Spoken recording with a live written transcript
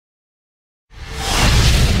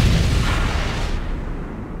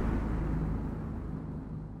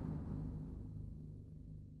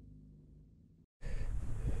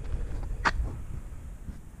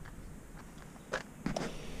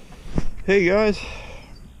Hey guys,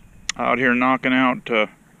 out here knocking out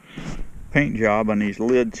paint job on these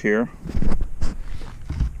lids here.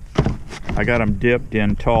 I got them dipped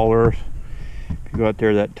in tall earth. If you go out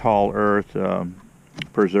there, that tall earth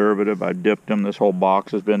preservative, I dipped them. This whole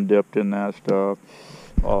box has been dipped in that stuff.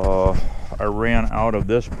 I ran out of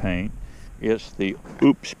this paint. It's the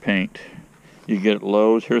Oops paint. You get at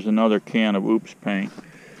Lowe's. Here's another can of Oops paint.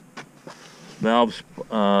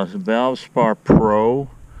 Valspar Pro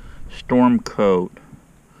Storm Coat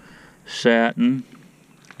satin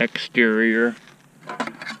exterior,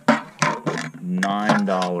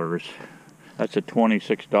 $9. That's a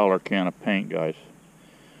 $26 can of paint, guys.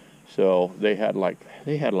 So they had like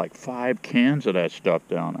 5 cans of that stuff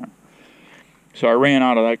down there. So I ran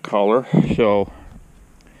out of that color. So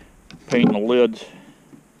painting the lids.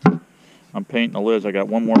 I'm painting the lids. I got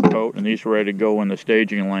one more coat, and these are ready to go in the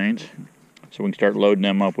staging lanes, so we can start loading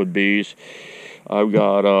them up with bees. I've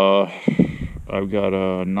got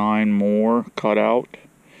 9 more cut out,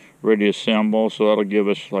 ready to assemble. So that'll give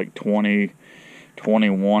us like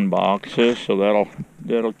 21 boxes. So that'll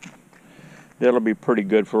be pretty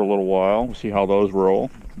good for a little while. We'll see how those roll.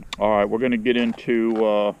 All right, we're going to get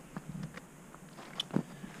into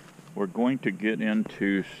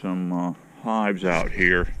some hives out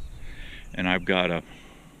here, and we're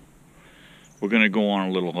going to go on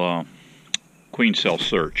a little queen cell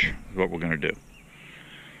search. Is what we're going to do.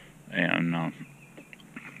 And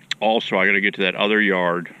also, I got to get to that other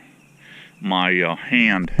yard. My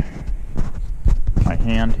hand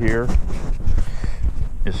here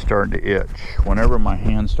is starting to itch. Whenever my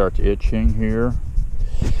hand starts itching here,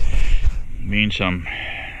 means I'm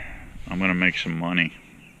gonna make some money.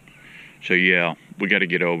 So yeah, we got to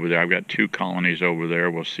get over there. I've got 2 colonies over there.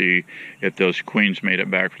 We'll see if those queens made it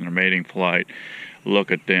back from their mating flight.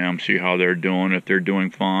 Look at them, see how they're doing. If they're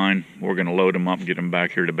doing fine, we're gonna load them up and get them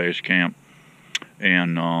back here to base camp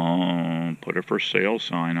and put a for sale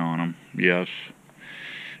sign on them. Yes,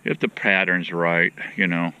 if the pattern's right, you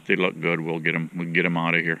know, they look good, we'll get them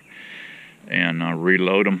out of here and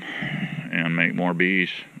reload them and make more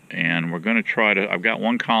bees. And we're gonna try to, I've got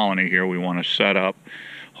 1 colony here we want to set up.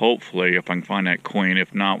 Hopefully, if I can find that queen.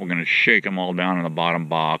 If not, we're gonna shake them all down in the bottom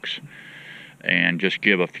box and just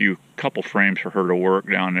give a couple frames for her to work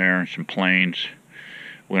down there and some planes.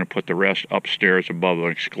 We're gonna put the rest upstairs above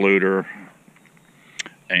an excluder.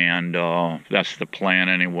 And that's the plan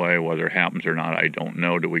anyway. Whether it happens or not, I don't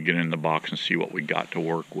know, till we get in the box and see what we got to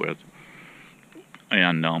work with.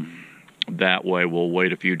 And that way we'll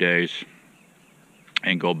wait a few days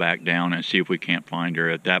and go back down and see if we can't find her.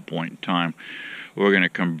 At that point in time, we're going to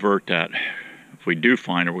convert that. If we do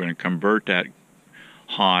find her, we're going to convert that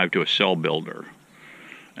hive to a cell builder.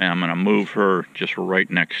 And I'm going to move her just right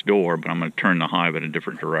next door, but I'm going to turn the hive in a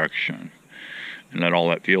different direction and let all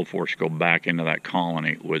that field force go back into that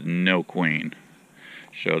colony with no queen.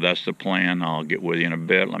 So that's the plan. I'll get with you in a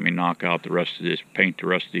bit. Let me knock out the rest of this, paint the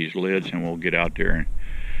rest of these lids, and we'll get out there and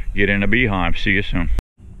get in a beehive. See you soon.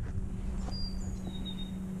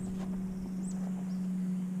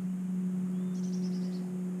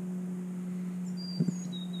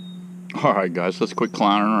 All right, guys, let's quit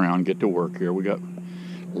clowning around, get to work here. We got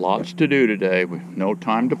lots to do today. No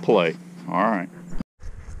time to play. All right.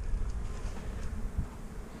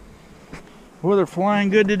 Well, they're flying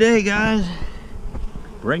good today, guys.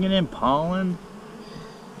 Bringing in pollen.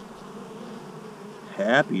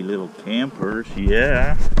 Happy little campers,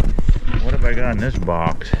 yeah. What have I got in this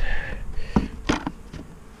box?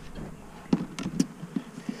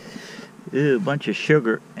 Ooh, a bunch of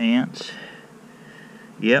sugar ants.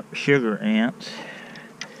 Yep, sugar ants.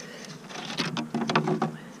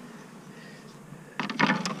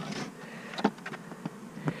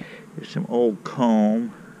 Here's some old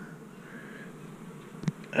comb.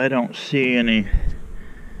 I don't see any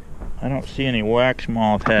wax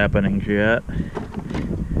moth happenings yet.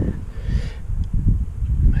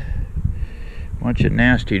 Bunch of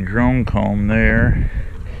nasty drone comb there.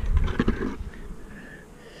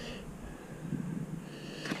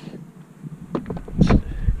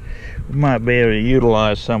 We might be able to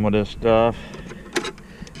utilize some of this stuff.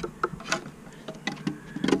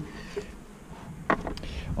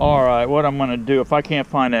 Alright, what I'm going to do, if I can't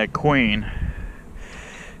find that queen,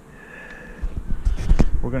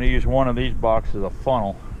 we're going to use one of these boxes of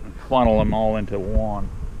funnel and funnel them all into one.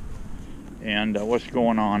 And what's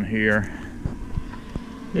going on here?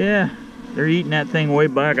 Yeah, they're eating that thing way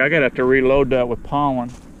back. I gotta have to reload that with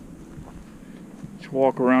pollen. Let's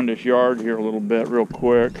walk around this yard here a little bit real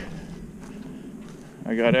quick.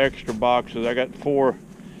 I got extra boxes. I got 4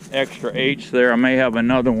 extra 8s there. I may have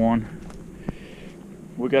another one.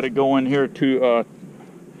 We got to go in here to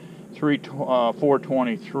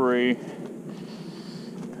 423.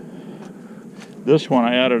 This one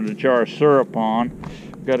I added a jar of syrup on.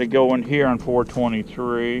 Got to go in here on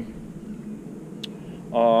 423.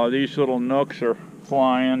 These little nooks are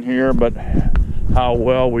flying here, but how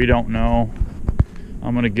well, we don't know.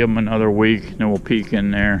 I'm going to give them another week, and then we'll peek in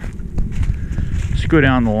there. Let's go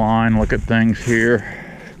down the line, look at things here.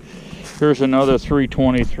 Here's another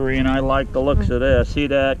 323, and I like the looks of this. See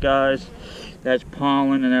that, guys? That's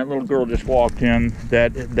pollen, and that little girl just walked in.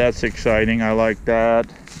 That's exciting. I like that.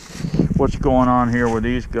 What's going on here with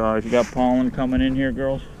these guys? You got pollen coming in here,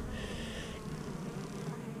 girls?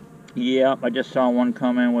 Yep, I just saw one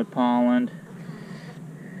come in with pollen.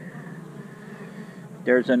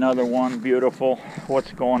 There's another one, beautiful.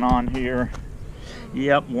 What's going on here?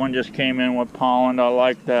 Yep, one just came in with pollen. I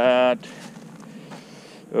like that.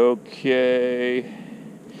 Okay.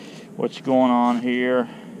 What's going on here?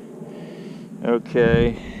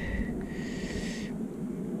 Okay.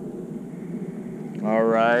 All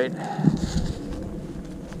right.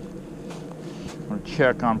 I'm gonna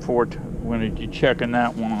check on when you checking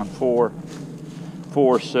that one on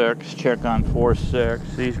 4.6. Check on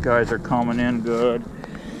 4.6. These guys are coming in good.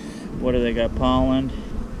 What do they got? Pollen.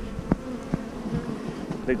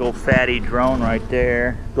 Big old fatty drone right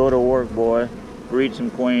there. Go to work, boy. Breed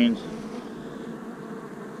some queens.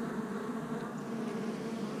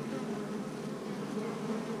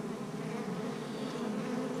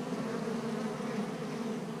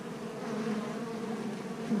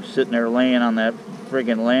 I'm sitting there laying on that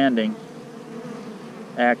friggin' landing,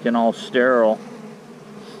 acting all sterile.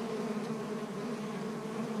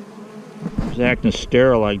 He's acting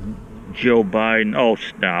sterile like Joe Biden. Oh,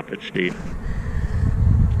 stop it, Steve.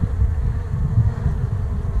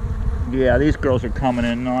 Yeah, these girls are coming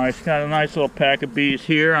in nice. Got a nice little pack of bees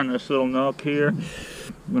here on this little nook here.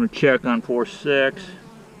 I'm going to check on 4.6.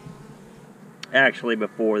 Actually,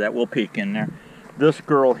 before that, we'll peek in there. This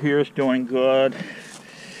girl here is doing good.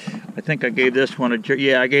 I think I gave this one a jar.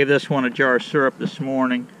 Yeah, I gave this one a jar of syrup this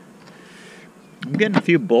morning. I'm getting a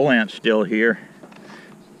few bull ants still here.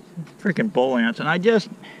 Freaking bull ants. And I just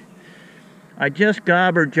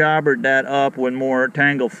jobbered that up with more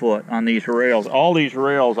tanglefoot on these rails. All these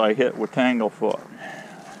rails I hit with tanglefoot.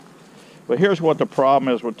 But here's what the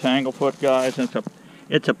problem is with tanglefoot, guys.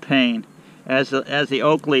 It's a pain. As the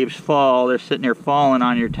oak leaves fall, they're sitting there falling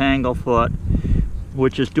on your tanglefoot,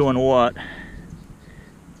 which is doing what?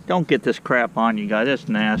 Don't get this crap on you guys. It's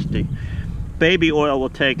nasty. Baby oil will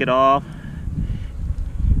take it off,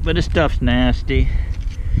 but this stuff's nasty.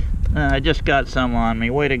 I just got some on me.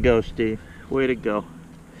 Way to go, Steve. Way to go.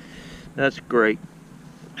 That's great.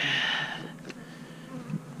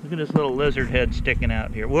 Look at this little lizard head sticking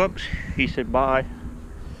out here. Whoops. He said bye.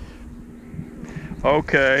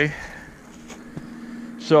 Okay.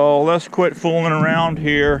 So let's quit fooling around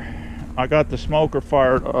here. I got the smoker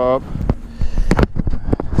fired up.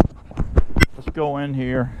 Let's go in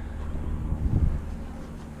here.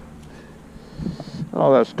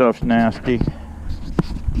 Oh, that stuff's nasty.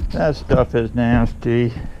 That stuff is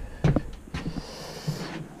nasty.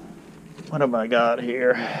 What have I got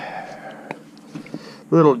here?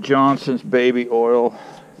 Little Johnson's baby oil.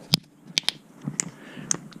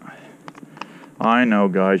 I know,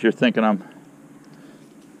 guys, you're thinking I'm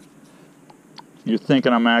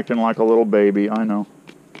acting like a little baby. I know.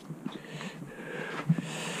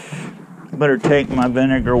 Better take my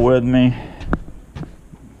vinegar with me.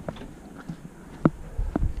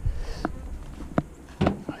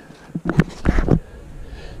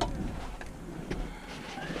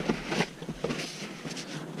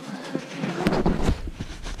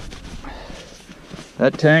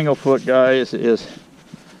 That tanglefoot, guys, is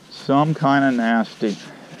some kind of nasty.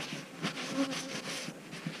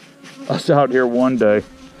 I was out here one day,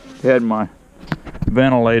 had my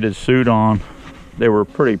ventilated suit on. They were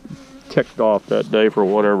pretty ticked off that day for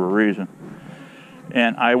whatever reason.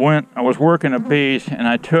 And I was working the bees, and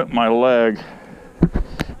I took my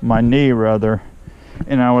knee rather,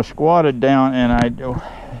 and I was squatted down, and I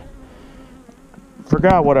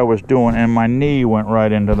forgot what I was doing, and my knee went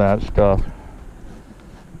right into that stuff.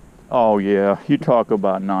 Oh yeah, you talk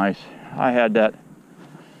about nice. I had that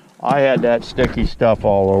sticky stuff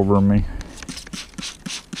all over me.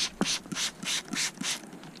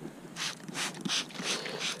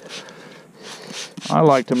 I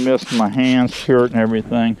like to mist my hands, shirt, and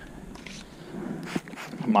everything.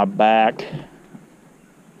 My back.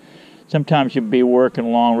 Sometimes you'll be working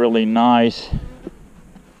along really nice,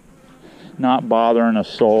 not bothering a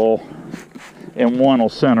soul, and one will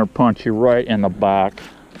center punch you right in the back.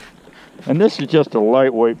 And this is just a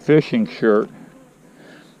lightweight fishing shirt.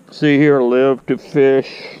 See here, live to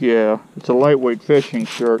fish. Yeah, it's a lightweight fishing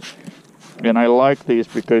shirt. And I like these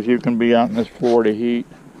because you can be out in this Florida heat.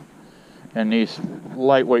 And these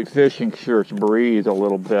lightweight fishing shirts breathe a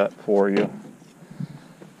little bit for you.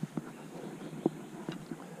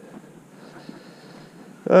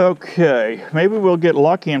 Okay, maybe we'll get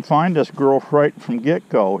lucky and find this girl right from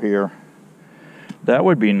get-go here. That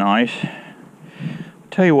would be nice.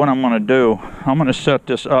 Tell you what I'm going to do. I'm going to set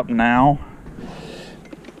this up now.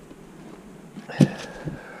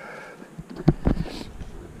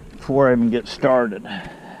 Before I even get started.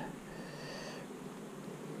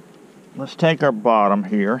 Let's take our bottom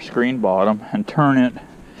here, screen bottom, and turn it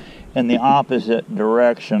in the opposite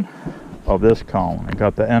direction of this cone. I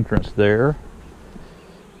got the entrance there.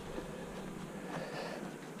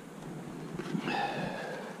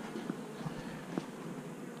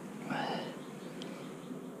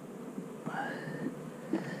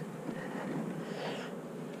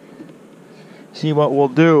 See what we'll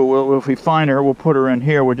do, if we find her, we'll put her in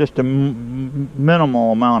here with just a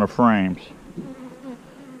minimal amount of frames.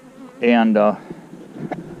 And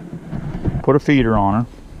put a feeder on her.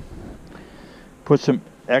 Put some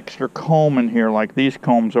extra comb in here, like these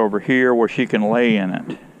combs over here, where she can lay in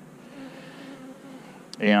it.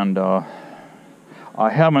 And I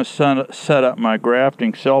haven't set up my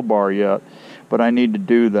grafting cell bar yet, but I need to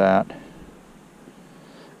do that.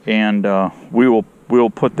 And we'll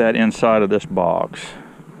put that inside of this box.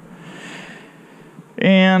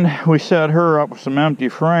 And we set her up with some empty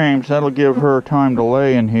frames. That'll give her time to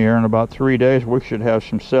lay in here. In about 3 days, we should have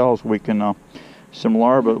some cells we can, some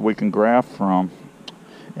larvae that we can graft from.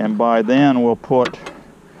 And by then, we'll put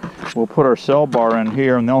our cell bar in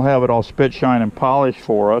here, and they'll have it all spit, shine, and polished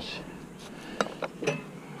for us,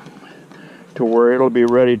 to where it'll be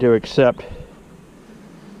ready to accept.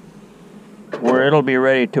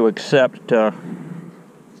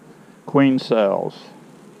 Queen cells.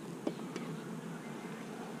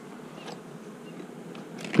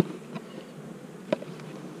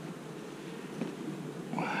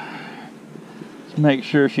 Let's make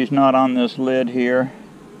sure she's not on this lid here.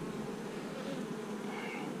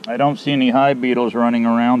 I don't see any hive beetles running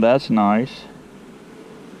around. That's nice.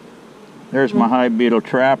 There's my hive beetle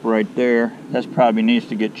trap right there. That probably needs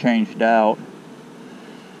to get changed out.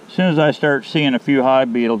 As soon as I start seeing a few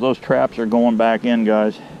hive beetles, those traps are going back in,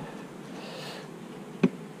 guys.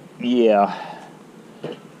 Yeah.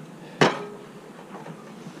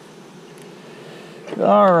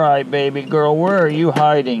 Alright, baby girl, where are you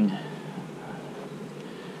hiding?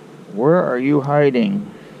 Where are you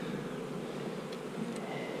hiding?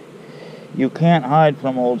 You can't hide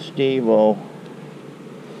from old Steve-O.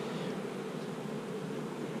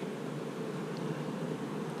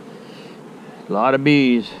 A lot of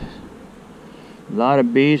bees. A lot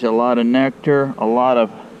of bees, a lot of nectar,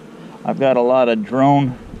 I've got a lot of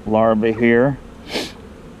drone larvae here.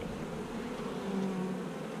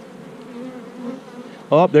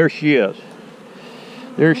 Oh, there she is.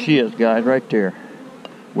 There she is, guys, right there.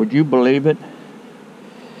 Would you believe it?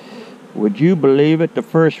 Would you believe it? The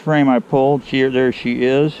first frame I pulled, there she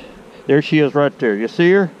is. There she is right there. You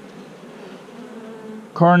see her?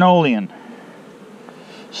 Carnelian.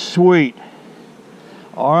 Sweet.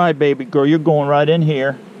 Alright, baby girl, you're going right in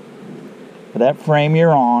here. For that frame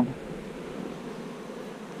you're on.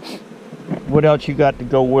 What else you got to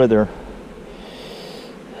go with her?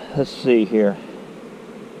 Let's see here.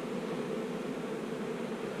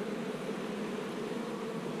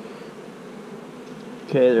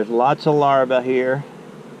 Okay, there's lots of larvae here.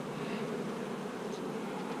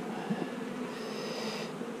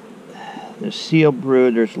 There's seal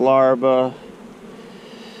brood, there's larvae.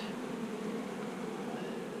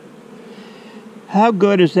 How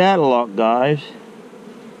good is that look, guys?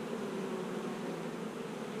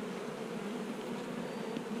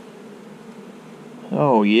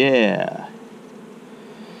 Oh yeah.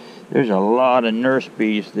 There's a lot of nurse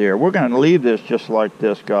bees there. We're going to leave this just like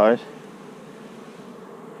this, guys.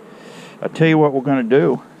 I'll tell you what we're going to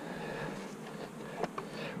do.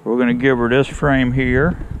 We're going to give her this frame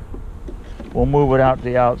here. We'll move it out to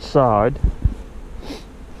the outside.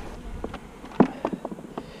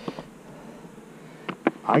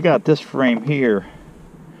 I got this frame here.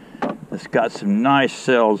 It's got some nice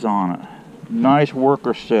cells on it. Nice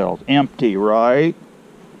worker cells. Empty, right?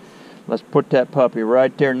 Let's put that puppy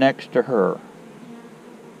right there next to her.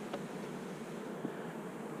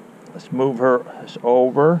 Let's move her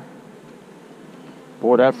over.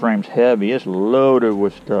 Boy, that frame's heavy. It's loaded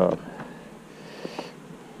with stuff.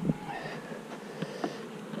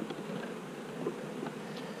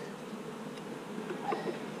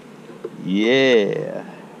 Yeah.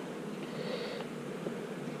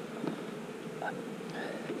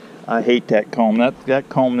 I hate that comb. That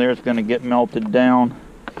comb there is going to get melted down.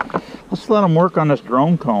 Let's let them work on this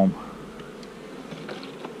drone comb.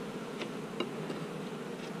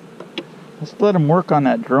 Let's let them work on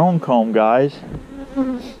that drone comb, guys.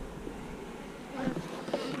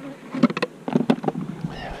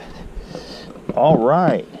 All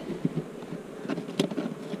right.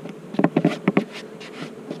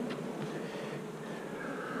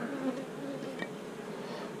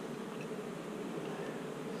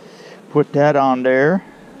 Put that on there.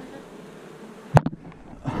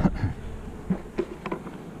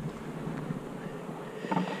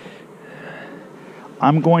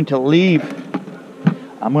 I'm going to leave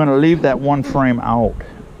that one frame out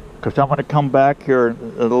because I'm going to come back here in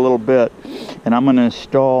a little bit and I'm going to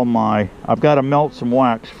install I've got to melt some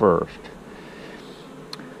wax first.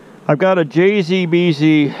 I've got a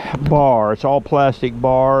JZBZ bar. It's all plastic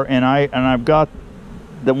bar, and I've got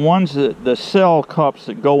the ones the cell cups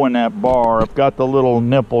that go in that bar. I've got the little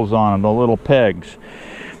nipples on them, the little pegs.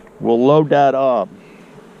 We'll load that up.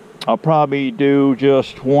 I'll probably do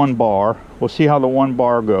just one bar. We'll see how the one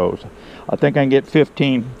bar goes. I think I can get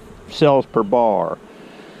 15 cells per bar.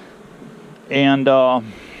 And I'll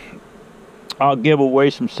give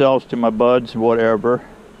away some cells to my buds, whatever.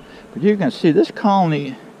 But you can see this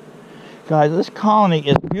colony, guys, this colony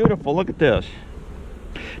is beautiful. Look at this.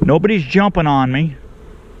 Nobody's jumping on me.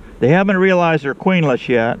 They haven't realized they're queenless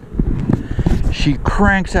yet. She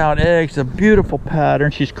cranks out eggs, a beautiful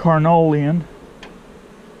pattern. She's Carnolian.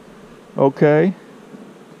 Okay.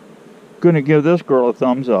 Gonna give this girl a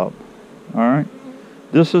thumbs up. Alright.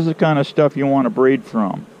 This is the kind of stuff you want to breed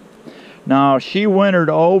from. Now, she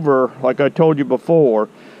wintered over, like I told you before,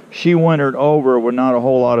 she wintered over with not a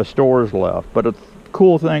whole lot of stores left. But a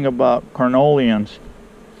cool thing about Carnolians,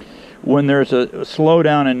 when there's a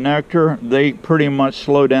slowdown in nectar, they pretty much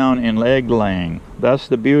slow down in egg laying. That's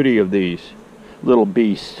the beauty of these little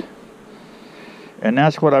beasts. And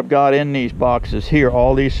that's what I've got in these boxes here.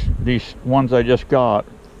 All these ones I just got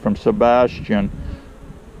from Sebastian.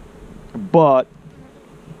 But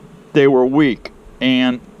they were weak.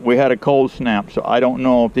 And we had a cold snap. So I don't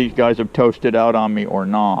know if these guys have toasted out on me or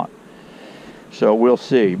not. So we'll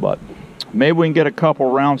see. But maybe we can get a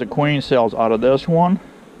couple rounds of queen cells out of this one.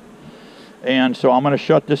 And so I'm going to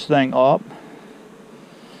shut this thing up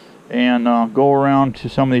and go around to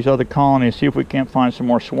some of these other colonies, see if we can't find some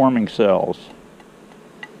more swarming cells.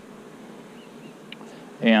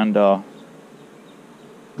 And go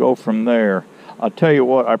from there. I'll tell you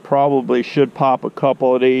what, I probably should pop a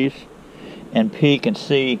couple of these and peek and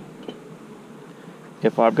see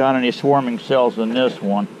if I've got any swarming cells in this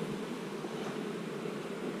one.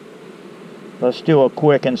 Let's do a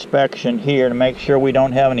quick inspection here to make sure we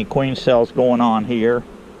don't have any queen cells going on here.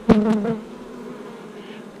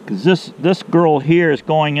 Because this girl here is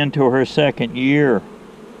going into her second year.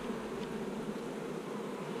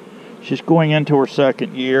 She's going into her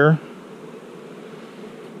second year.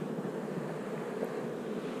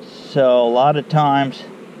 So a lot of times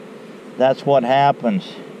that's what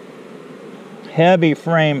happens. Heavy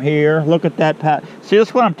frame here. Look at that pattern. See,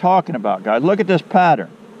 that's what I'm talking about, guys. Look at this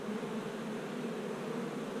pattern.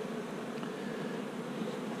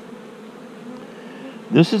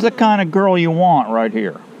 This is the kind of girl you want right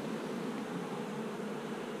here.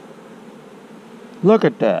 Look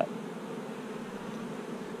at that.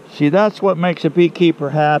 See, that's what makes a beekeeper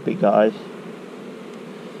happy, guys.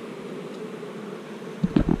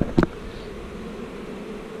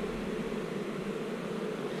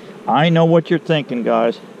 I know what you're thinking,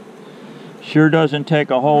 guys. Sure doesn't take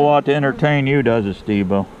a whole lot to entertain you, does it,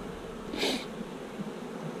 Steve-O?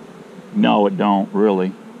 No, it don't,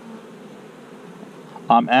 really.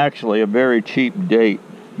 I'm actually a very cheap date,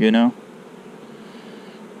 you know.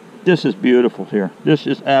 This is beautiful here. This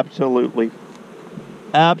is absolutely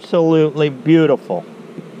beautiful.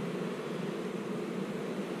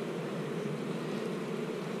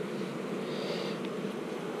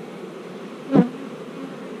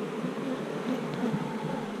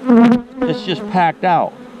 It's just packed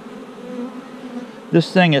out.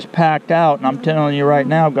 This thing is packed out, and I'm telling you right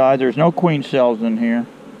now, guys, there's no queen cells in here.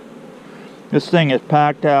 This thing is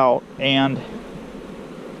packed out, and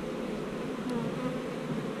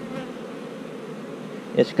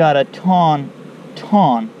it's got a ton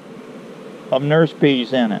of nurse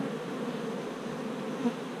bees in it.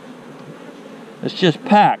 It's just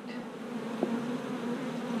packed.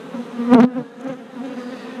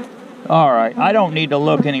 Alright, I don't need to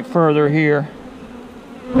look any further here.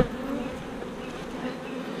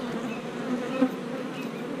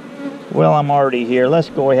 Well, I'm already here. Let's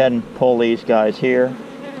go ahead and pull these guys here.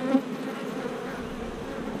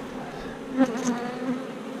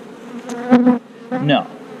 No.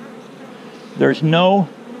 There's no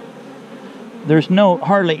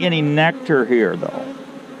hardly any nectar here though.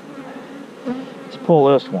 Let's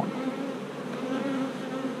pull this one.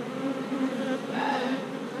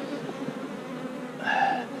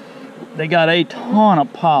 They got a ton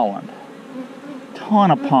of pollen.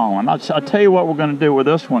 Ton of pollen. I'll tell you what we're going to do with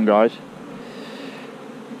this one, guys.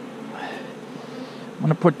 I'm going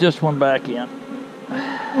to put this one back in.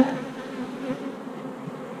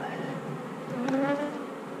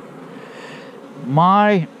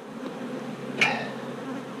 My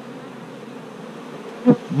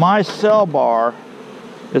cell bar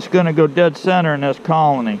is going to go dead center in this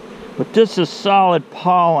colony, but this is solid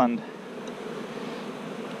pollen.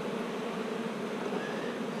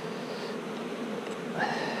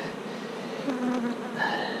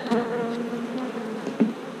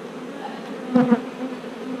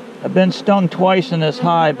 I've been stung twice in this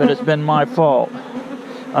hive, but it's been my fault.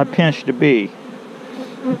 I pinched a bee.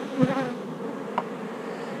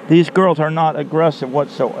 These girls are not aggressive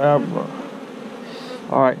whatsoever.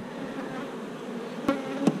 Alright.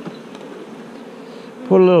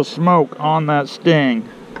 Put a little smoke on that sting.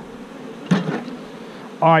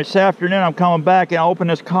 Alright, this afternoon I'm coming back and I'll open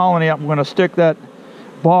this colony up. I'm going to stick that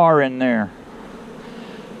bar in there.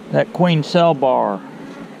 That queen cell bar.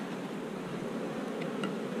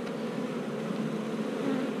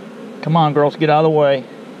 Come on, girls, get out of the way.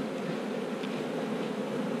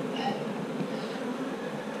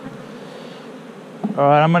 All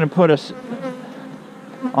right, I'm gonna put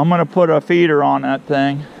a feeder on that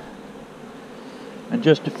thing in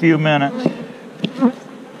just a few minutes.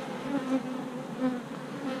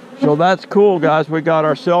 So that's cool, guys. We got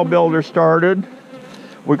our cell builder started.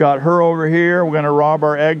 We got her over here. We're gonna rob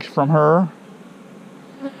our eggs from her.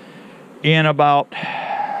 In about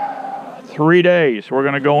 3 days, we're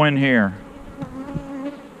gonna go in here.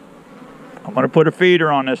 I'm gonna put a feeder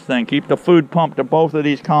on this thing, keep the food pumped to both of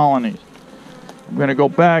these colonies. I'm gonna go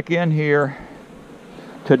back in here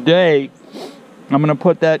today. I'm gonna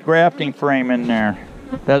put that grafting frame in there,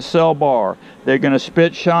 that cell bar. They're gonna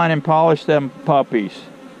spit, shine, and polish them puppies.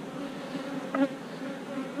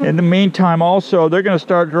 In the meantime, also, they're gonna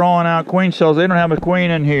start drawing out queen cells. They don't have a queen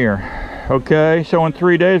in here, okay? So in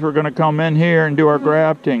 3 days, we're gonna come in here and do our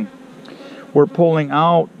grafting. We're pulling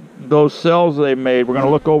out those cells they made. We're going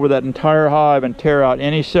to look over that entire hive and tear out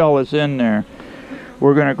any cell that's in there.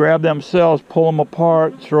 We're going to grab them cells, pull them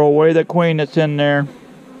apart, throw away the queen that's in there,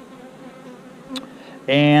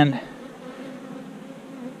 and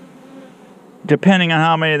depending on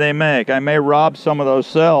how many they make, I may rob some of those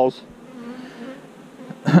cells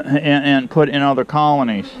and put in other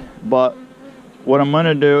colonies. But what I'm going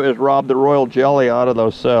to do is rob the royal jelly out of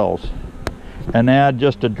those cells and add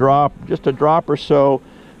just a drop or so,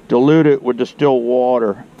 dilute it with distilled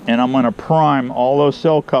water, and I'm going to prime all those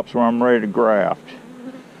cell cups where I'm ready to graft.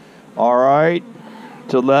 Alright,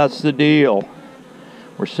 so that's the deal.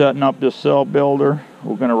 We're setting up this cell builder.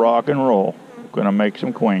 We're going to rock and roll. We're going to make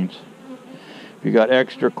some queens. If you got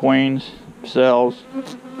extra queens, cells,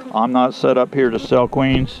 I'm not set up here to sell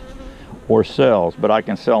queens or cells, but I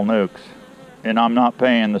can sell nukes. And I'm not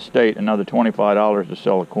paying the state another $25 to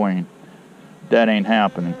sell a queen. That ain't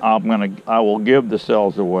happening. I will give the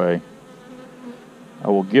cells away. I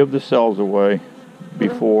will give the cells away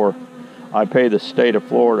before I pay the state of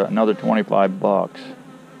Florida another 25 bucks.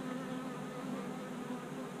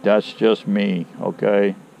 That's just me,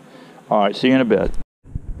 okay? Alright, see you in a bit.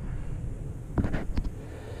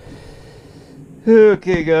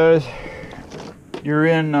 Okay, guys. You're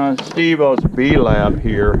in Steve-O's bee lab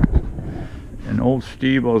here. In old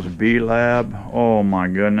Steve-O's bee lab. Oh my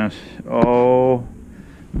goodness. Oh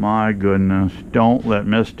my goodness. Don't let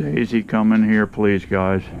Miss Daisy come in here, please,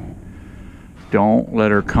 guys. Don't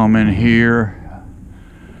let her come in here.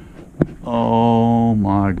 Oh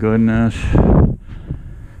my goodness.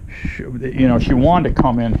 She wanted to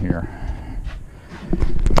come in here.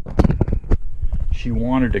 She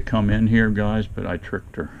wanted to come in here, guys, but I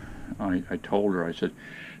tricked her. I told her, I said,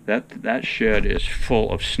 that shed is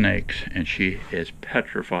full of snakes, and she is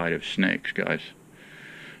petrified of snakes, guys.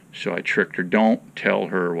 So I tricked her. Don't tell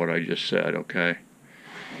her what I just said, okay?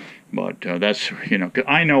 But that's, 'cause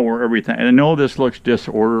I know where everything, and I know this looks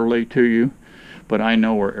disorderly to you, but I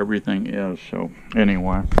know where everything is. So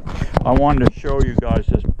anyway, I wanted to show you guys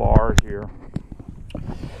this bar here.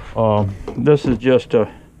 This is just a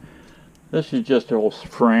little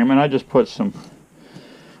frame, and I just put some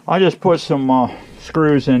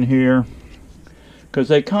screws in here because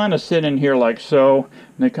they kind of sit in here like so,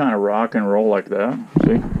 and they kind of rock and roll like that.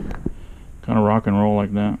 See, kind of rock and roll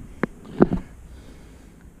like that.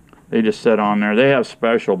 They just sit on there. They have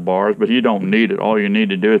special bars, but you don't need it. All you need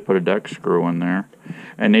to do is put a deck screw in there.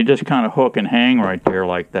 And they just kind of hook and hang right there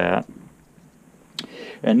like that.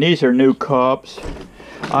 And these are new cups.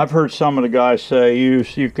 I've heard some of the guys say you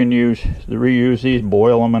can reuse these,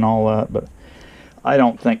 boil them and all that, but I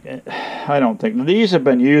don't think these have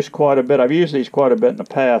been used quite a bit. I've used these quite a bit in the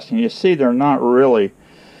past, and you see they're not really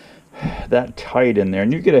that tight in there.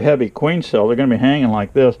 And you get a heavy queen cell, they're going to be hanging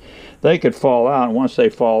like this. They could fall out, and once they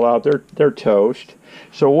fall out, they're toast.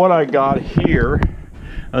 So what I got here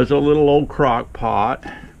is a little old crock pot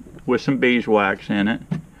with some beeswax in it,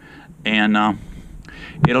 and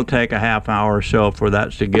it'll take a half hour or so for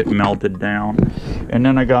that to get melted down. And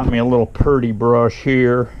then I got me a little purdy brush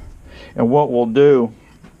here, and what we'll do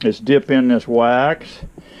is dip in this wax,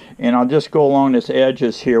 and I'll just go along this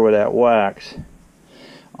edges here with that wax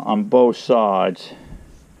on both sides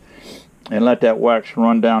and let that wax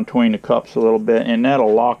run down between the cups a little bit, and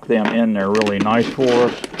that'll lock them in there really nice for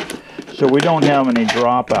us, so we don't have any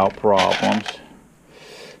dropout problems.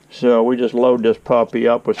 So we just load this puppy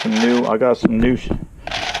up with some I got some new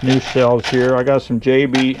cells here. I got some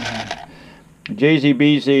JZBZ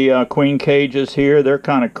queen cages here. They're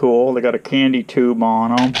kind of cool. They got a candy tube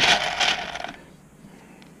on them.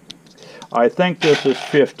 I think this is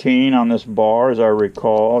 15 on this bar, as I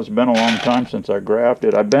recall. It's been a long time since I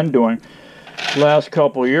grafted. I've been doing, last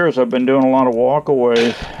couple of years, I've been doing a lot of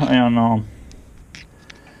walkaways, and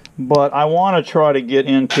but I want to try to get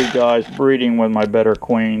into, guys, breeding with my better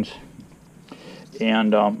queens,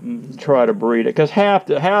 and try to breed it, because half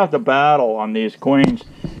the battle on these queens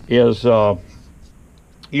is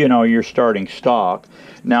you know, your starting stock.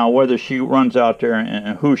 Now, whether she runs out there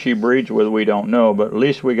and who she breeds with, we don't know, but at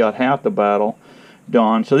least we got half the battle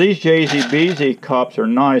done. So these JZBZ cups are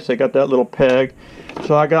nice. They got that little peg.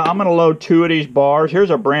 So I'm going to load 2 of these bars. Here's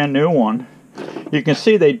a brand new one. You can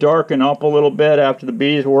see they darken up a little bit after the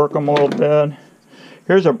bees work them a little bit.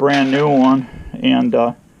 Here's a brand new one,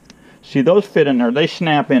 and see, those fit in there. They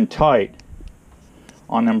snap in tight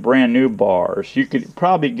on them brand new bars. You could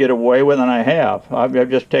probably get away with, and I have. I've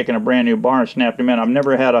just taken a brand new bar and snapped them in. I've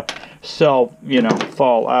never had a cell, you know,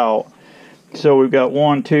 fall out. So we've got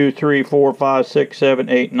 1, 2, 3, 4, 5, 6, 7,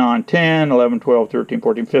 8, 9, 10, 11, 12, 13,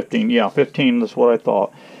 14, 15. Yeah, 15 is what I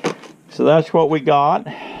thought. So that's what we got.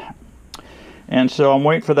 And so I'm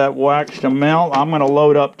waiting for that wax to melt. I'm going to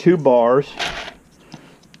load up 2 bars.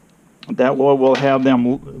 That way we'll have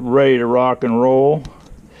them ready to rock and roll,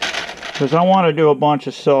 because I want to do a bunch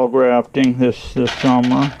of cell grafting this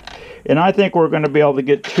summer, and I think we're going to be able to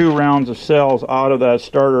get 2 rounds of cells out of that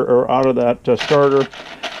starter, starter.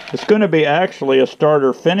 It's going to be actually a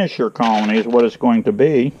starter finisher colony is what it's going to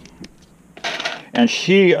be. And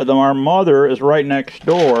our mother is right next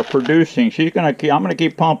door producing. I'm going to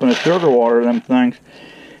keep pumping the sugar water them things,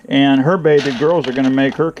 and her baby girls are going to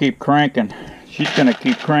make her keep cranking. She's going to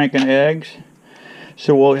keep cranking eggs,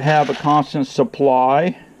 so we'll have a constant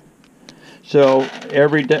supply. So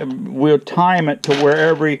every day we'll time it to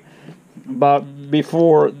where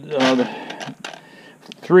before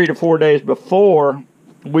 3 to 4 days before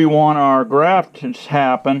we want our graft to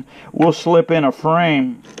happen, we'll slip in a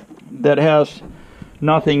frame that has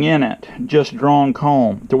nothing in it, just drawn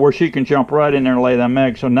comb, to where she can jump right in there and lay them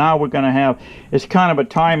eggs. So now we're going to have, it's kind of a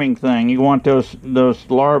timing thing. You want those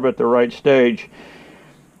larvae at the right stage.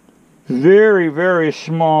 Very, very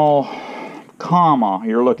small comma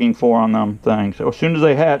you're looking for on them things. So as soon as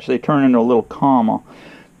they hatch, they turn into a little comma.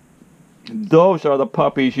 Those are the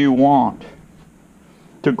puppies you want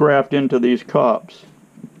to graft into these cups.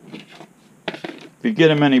 If you get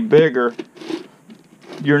them any bigger,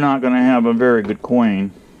 you're not going to have a very good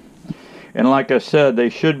queen. And like I said, they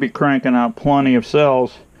should be cranking out plenty of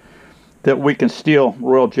cells that we can steal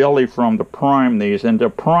royal jelly from to prime these. And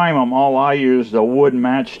to prime them, all I use is a wood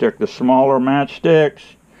matchstick, the smaller matchsticks.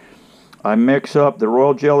 I mix up the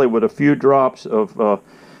royal jelly with a few drops of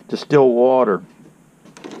distilled water,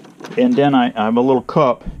 and then I have a little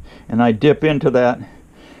cup, and I dip into that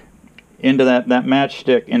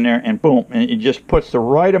matchstick in there, and boom, and it just puts the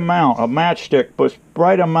right amount. A matchstick puts the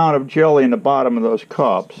right amount of jelly in the bottom of those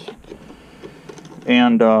cups,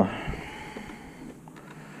 and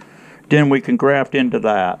then we can graft into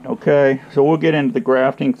that. Okay, so we'll get into the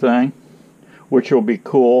grafting thing, which will be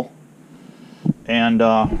cool. And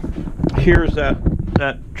here's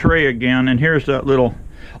that tray again, and here's that little,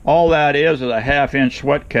 all that is a 1/2-inch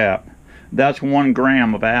sweat cap. That's 1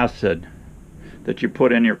 gram of acid that you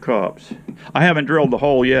put in your cups. I haven't drilled the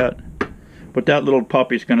hole yet, but that little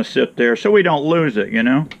puppy's going to sit there so we don't lose it, you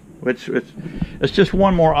know. It's just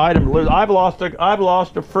one more item to lose. I've lost a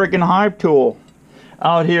friggin' hive tool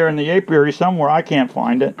out here in the apiary somewhere. I can't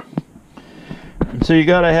find it. So you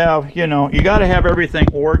got to have, you know, you got to have everything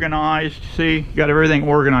organized. See, you got everything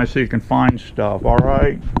organized so you can find stuff. All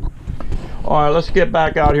right. All right. Let's get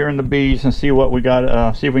back out here in the bees and see what we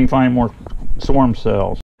got. See if we can find more swarm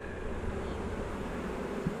cells.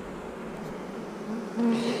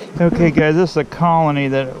 Okay, guys, this is a colony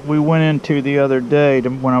that we went into the other day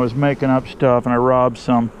when I was making up stuff, and I robbed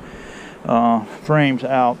some frames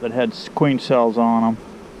out that had queen cells on them.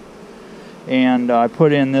 And I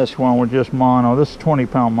put in this one with just mono. This is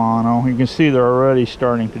 20-pound mono. You can see they're already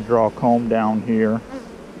starting to draw comb down here.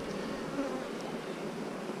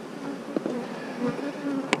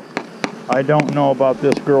 I don't know about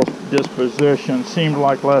this girl's disposition. Seemed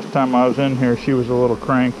like last time I was in here she was a little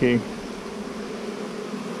cranky.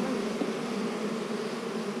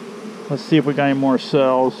 Let's see if we got any more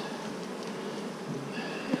cells.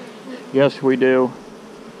 Yes, we do.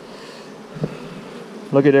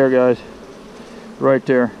 Look at there, guys. Right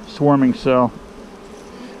there, swarming cell.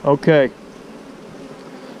 Okay.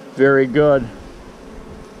 Very good.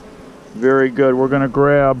 Very good. We're going to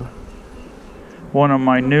grab one of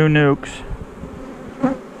my new nukes.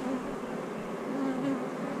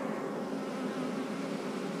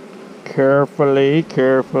 Carefully,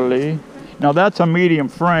 carefully. Now that's a medium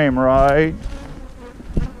frame, right?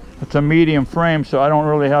 It's a medium frame, so I don't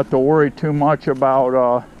really have to worry too much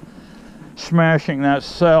about smashing that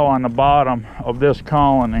cell on the bottom of this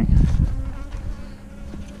colony.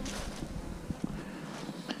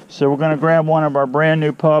 So we're going to grab one of our brand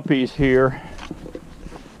new puppies here.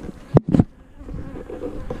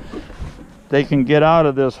 They can get out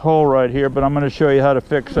of this hole right here, but I'm going to show you how to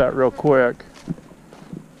fix that real quick.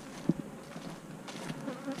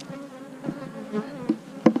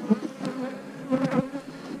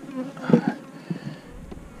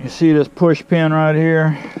 You see this push pin right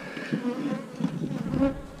here?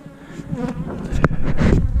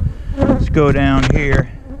 Let's go down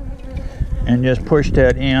here and just push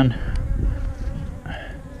that in.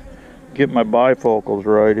 Get my bifocals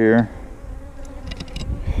right here.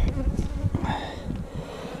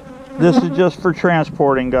 This is just for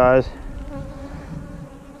transporting, guys.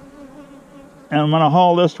 And I'm going to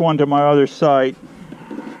haul this one to my other site.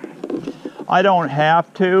 I don't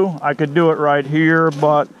have to. I could do it right here,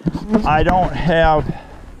 but I don't have...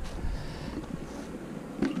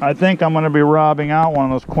 I think I'm going to be robbing out one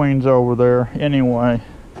of those queens over there anyway.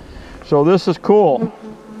 So this is cool.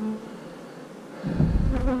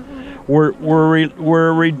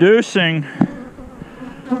 We're reducing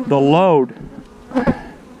the load.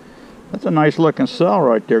 That's a nice looking cell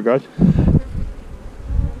right there, guys.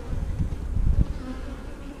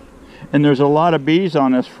 And there's a lot of bees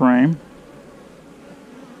on this frame.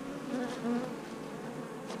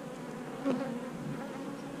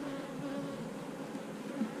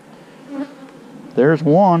 There's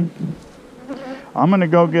one. I'm gonna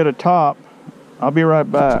go get a top. I'll be right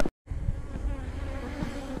back.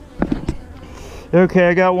 Okay,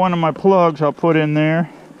 I got one of my plugs I'll put in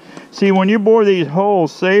there. See, when you bore these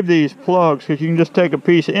holes, save these plugs, because you can just take a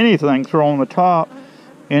piece of anything, throw on the top,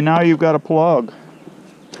 and now you've got a plug.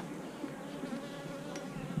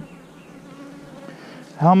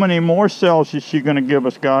 How many more cells is she going to give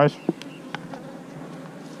us, guys?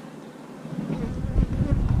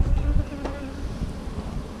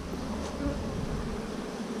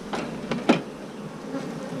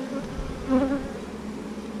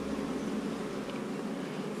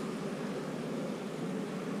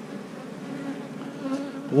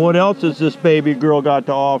 What else has this baby girl got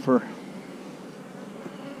to offer?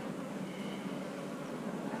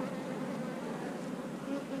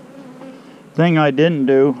 Thing I didn't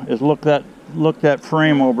do is look that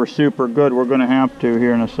frame over super good. We're going to have to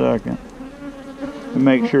here in a second to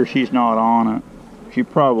make sure she's not on it. She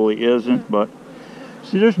probably isn't, but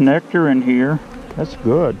see, there's nectar in here. That's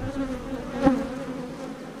good.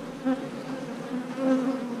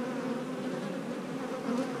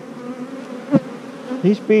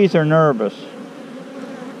 These bees are nervous.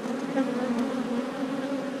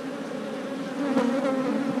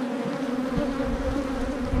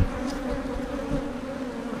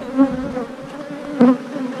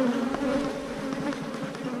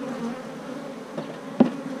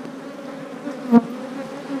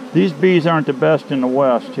 These bees aren't the best in the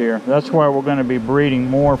West here. That's why we're going to be breeding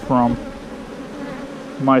more from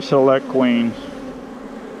my select queens.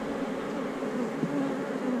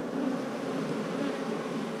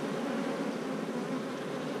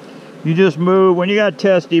 You just move, when you got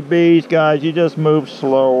testy bees, guys, you just move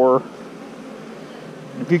slower.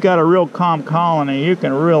 If you got a real calm colony, you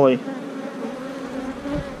can really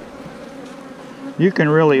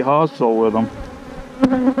hustle with them.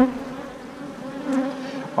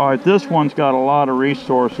 All right, this one's got a lot of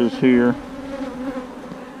resources here.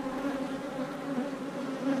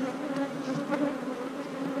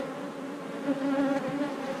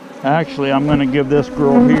 Actually, I'm going to give this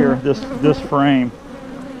girl here, this frame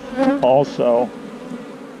also.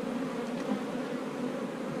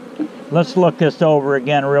 Let's look this over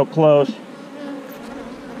again real close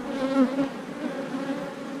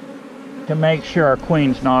to make sure our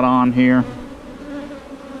queen's not on here.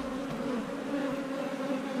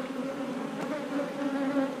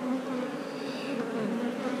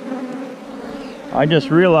 I just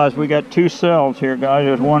realized we got two cells here, guys.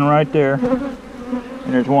 There's one right there,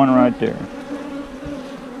 and there's one right there.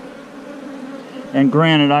 And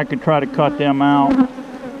granted, I could try to cut them out,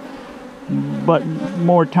 but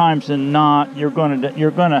more times than not, you're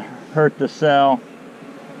gonna hurt the cell.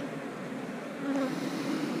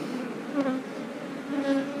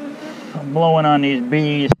 I'm blowing on these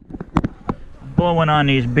bees. Blowing on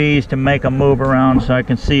these bees to make them move around so I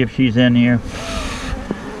can see if she's in here.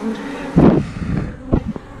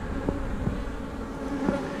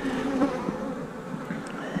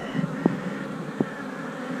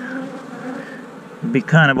 Be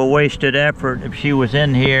kind of a wasted effort if she was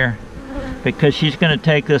in here, because she's going to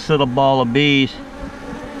take this little ball of bees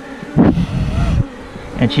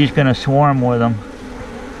and she's going to swarm with them.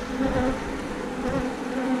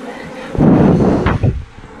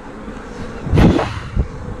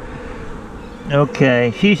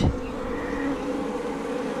 Okay, she's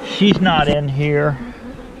not in here.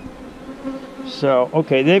 So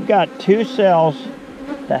okay, they've got two cells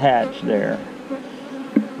to hatch there,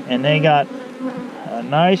 and they got a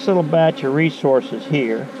nice little batch of resources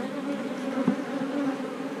here.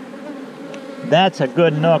 That's a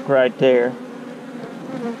good nook right there.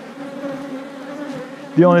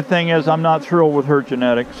 The only thing is, I'm not thrilled with her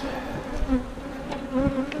genetics.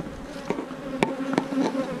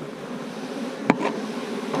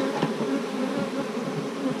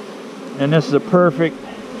 And this is a perfect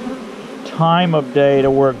time of day to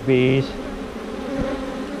work bees.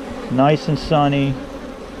 Nice and sunny.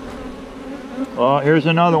 Oh, here's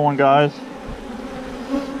another one, guys.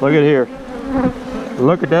 Look at here.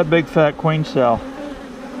 Look at that big fat queen cell.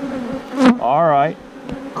 All right.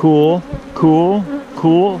 Cool, cool,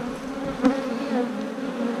 cool.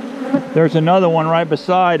 There's another one right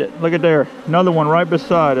beside it. Look at there. Another one right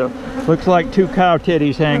beside it. Looks like two cow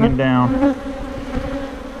titties hanging down.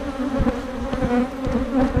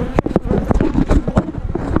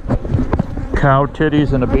 Cow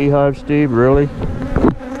titties in a beehive, Steve? Really?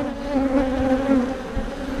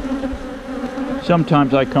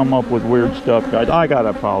 Sometimes I come up with weird stuff, guys. I gotta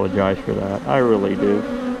apologize for that. I really do.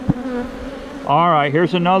 All right,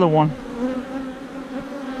 here's another one.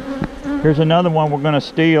 Here's another one we're gonna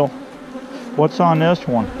steal. What's on this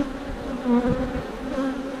one?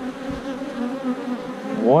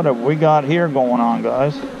 What have we got here going on,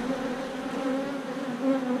 guys?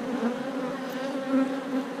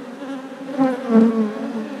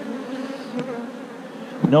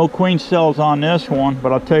 No queen cells on this one,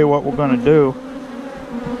 but I'll tell you what we're going to do.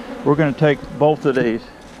 We're going to take both of these.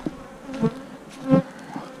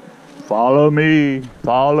 Follow me,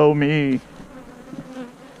 follow me.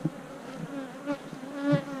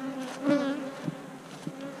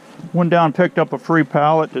 Went down and picked up a free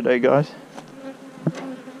pallet today, guys.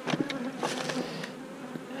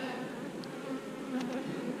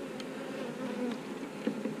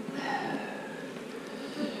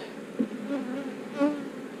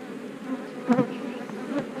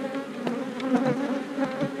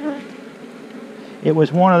 It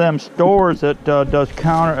was one of them stores that does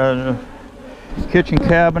kitchen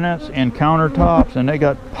cabinets and countertops, and they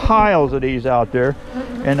got piles of these out there.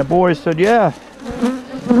 And the boys said, yeah.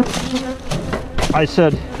 I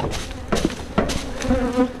said,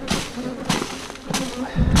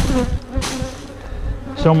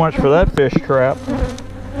 so much for that fish trap.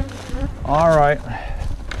 All right,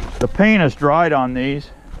 the paint is dried on these.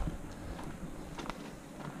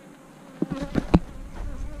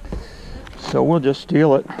 So we'll just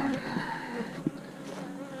steal it.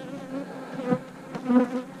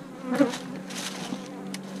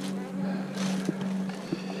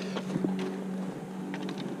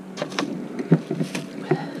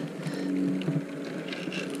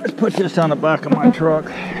 Let's put this on the back of my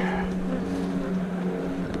truck.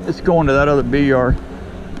 It's going to that other bee yard.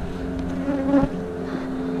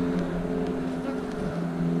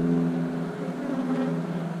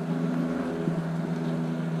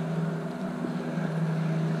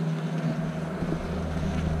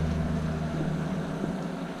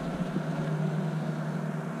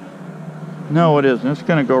 No, it isn't. It's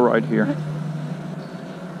going to go right here.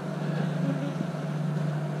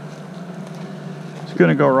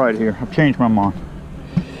 gonna go right here. I've changed my mind.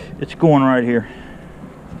 It's going right here.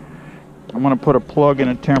 I'm gonna put a plug in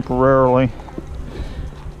it temporarily.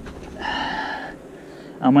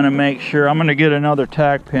 I'm gonna make sure, I'm gonna get another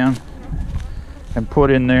tack pin and put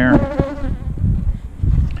in there.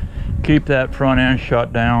 Keep that front end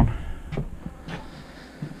shut down.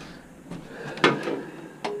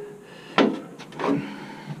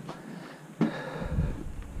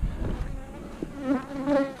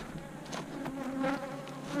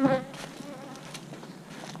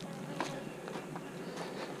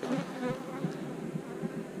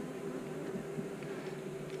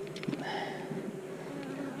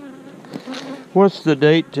 What's the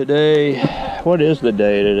date today? What is the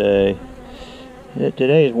day today?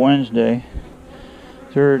 Today is Wednesday.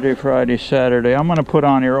 Thursday, Friday, Saturday. I'm gonna put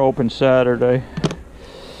on here open Saturday.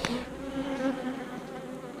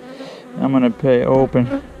 I'm gonna pay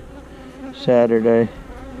open Saturday.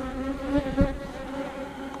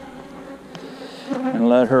 And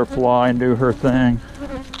let her fly and do her thing.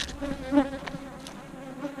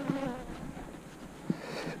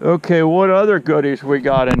 Okay, what other goodies we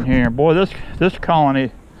got in here? Boy, this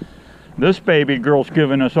colony, this baby girl's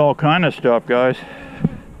giving us all kind of stuff, guys.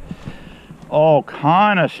 All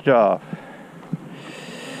kind of stuff.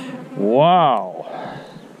 Wow.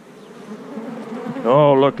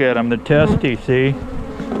 Oh, look at him, the testy, see?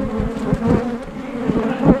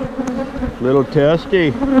 Little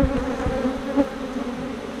testy.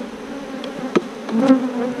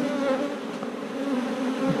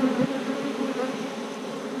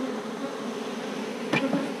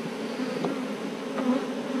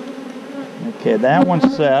 Okay, that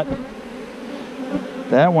one's set.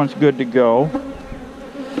 That one's good to go.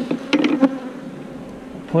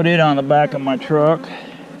 Put it on the back of my truck.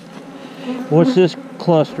 What's this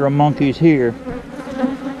cluster of monkeys here?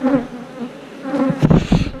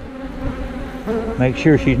 Make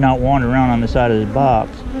sure she's not wandering around on the side of this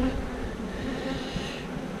box.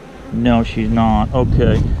 No, she's not.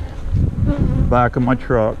 Okay. Back of my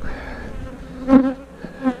truck.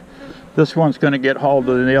 This one's going to get hauled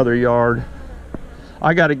to the other yard.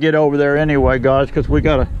 I got to get over there anyway, guys, because we're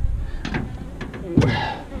going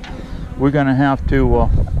to have to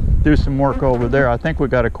do some work over there. I think we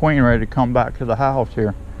got a queen ready to come back to the house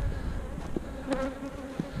here.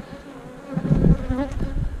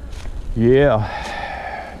 Yeah.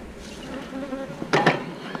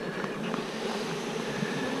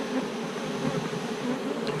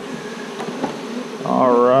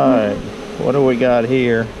 All right. What do we got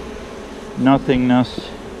here? Nothingness.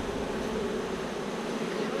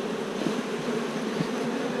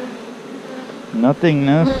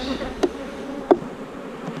 Nothingness.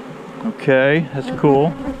 Okay, that's cool.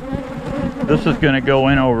 This is going to go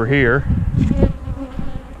in over here.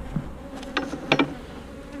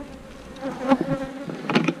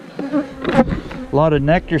 A lot of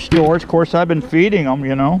nectar stores. Of course, I've been feeding them,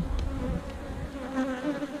 you know.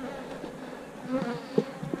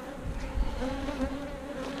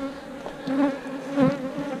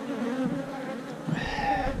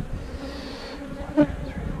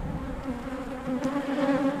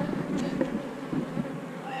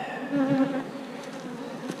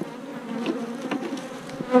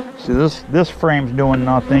 See, this frame's doing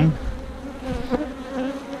nothing.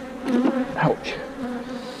 Ouch.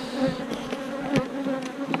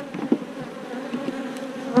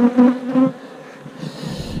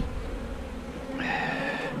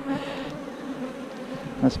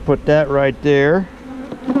 Let's put that right there.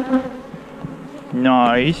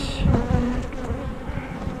 Nice.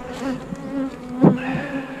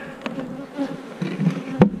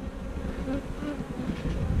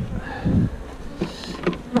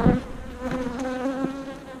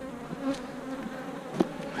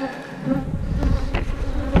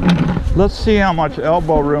 Let's see how much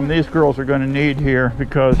elbow room these girls are going to need here,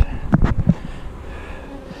 because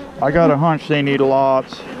I got a hunch they need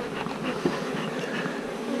lots.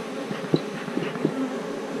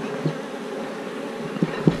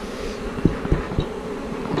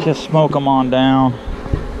 Just smoke them on down.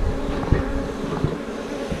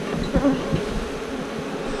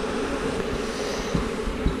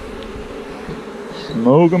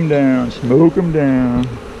 Smoke them down, smoke them down.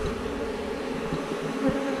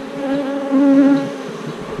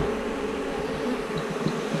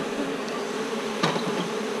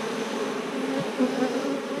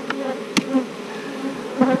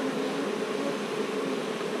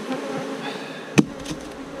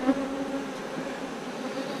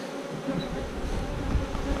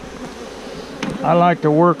 I like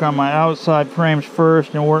to work on my outside frames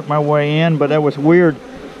first and work my way in, but that was weird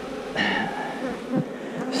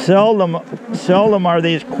Seldom are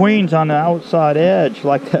these queens on the outside edge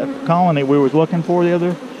like that colony we was looking for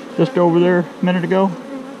just over there a minute ago.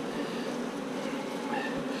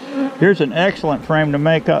 Here's an excellent frame to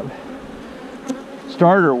make up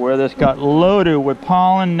starter with. It's got loaded with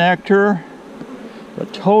pollen, nectar, a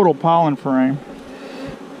total pollen frame.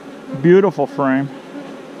 Beautiful frame.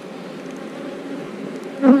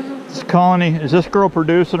 This colony, is this girl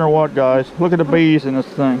producing or what, guys? Look at the bees in this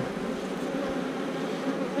thing.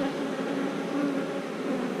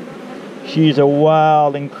 She's a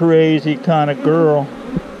wild and crazy kind of girl.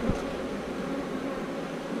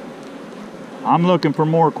 I'm looking for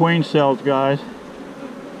more queen cells, guys.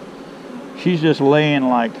 She's just laying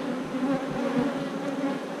like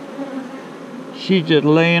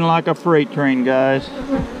a freight train, guys.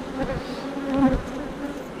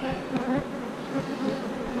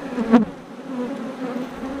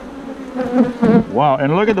 Wow,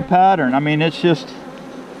 and look at the pattern. I mean, it's just,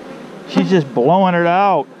 she's just blowing it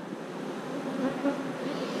out.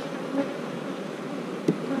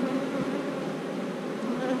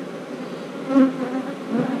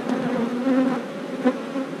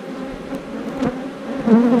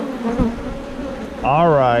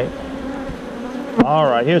 All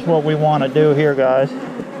right, here's what we want to do here, guys.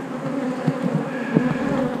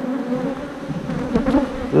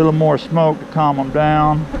 A little more smoke to calm them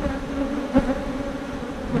down.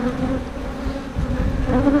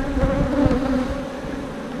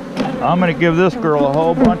 I'm going to give this girl a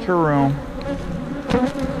whole bunch of room.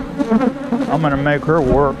 I'm going to make her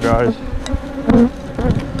work, guys.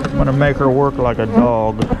 I'm going to make her work like a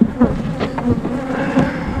dog.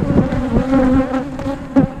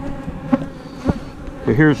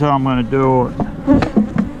 So here's how I'm going to do it.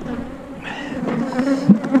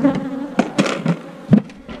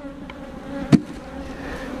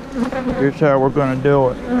 Here's how we're going to do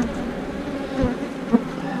it.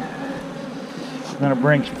 I'm going to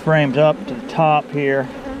bring some frames up to the top here.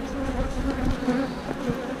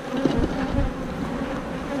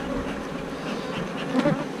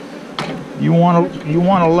 You want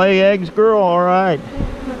to lay eggs, girl? All right.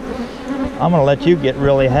 I'm going to let you get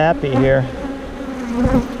really happy here.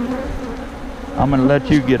 I'm going to let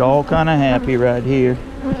you get all kind of happy right here.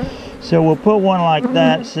 So we'll put one like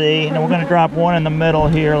that, see? And then we're going to drop one in the middle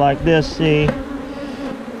here like this, see?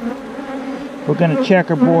 We're going to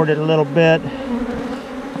checkerboard it a little bit.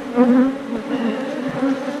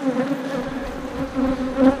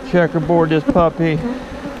 Checkerboard this puppy.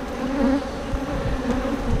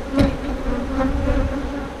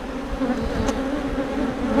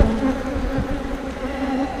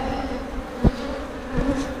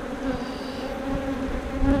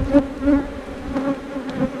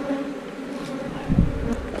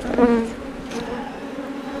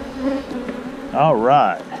 All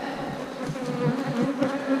right.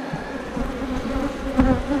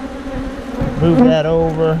 Move that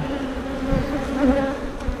over.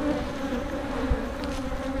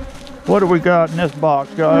 What do we got in this box,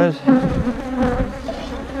 guys?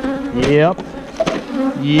 Yep.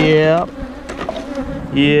 Yep.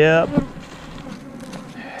 Yep.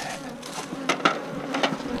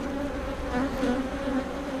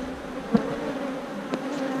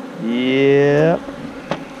 Yep.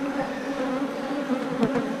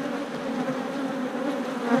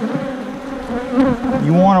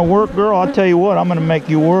 You want to work, girl? I'll tell you what, I'm going to make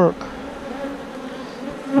you work.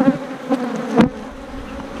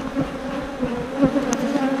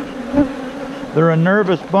 They're a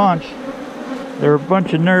nervous bunch. They're a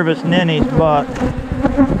bunch of nervous ninnies, but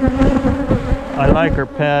I like her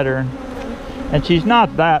pattern. And she's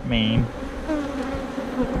not that mean.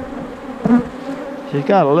 She's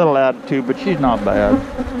got a little attitude, but she's not bad.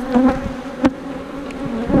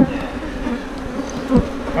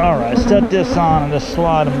 Alright, set this on and just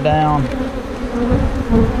slide them down.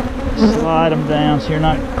 Slide them down so you're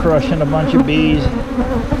not crushing a bunch of bees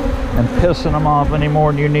and pissing them off any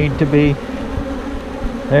more than you need to be.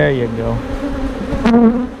 There you go.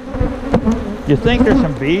 You think there's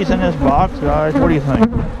some bees in this box, guys? What do you think?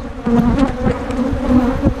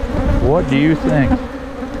 What do you think?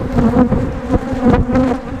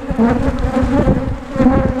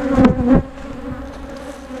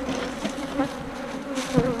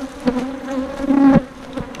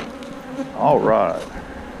 All right.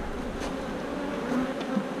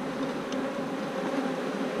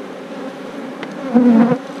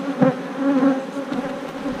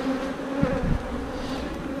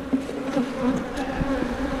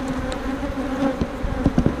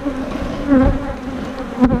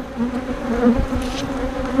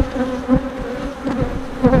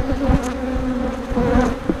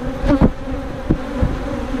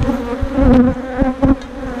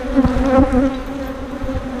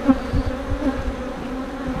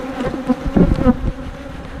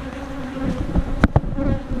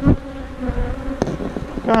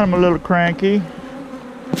 Got him a little cranky.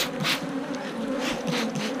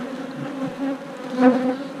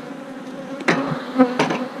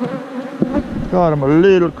 Got him a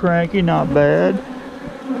little cranky, not bad.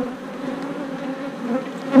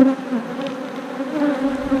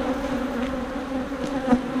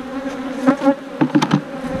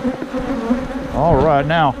 All right,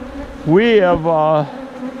 now we have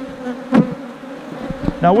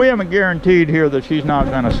we haven't guaranteed here that she's not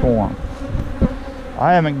going to swarm.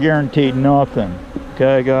 I haven't guaranteed nothing.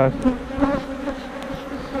 Okay, guys.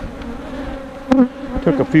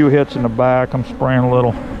 Took a few hits in the back. I'm spraying a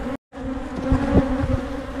little.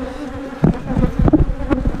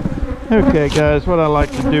 Okay, guys, what I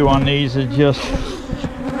like to do on these is just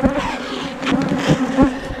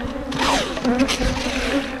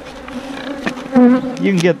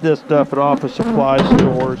you can get this stuff at office supply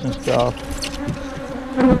stores and stuff.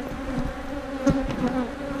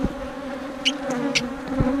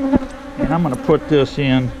 And I'm going to put this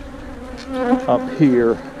in up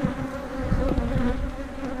here.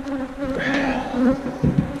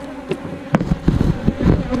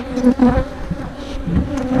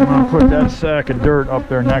 I'm going to put that sack of dirt up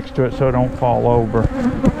there next to it so it don't fall over.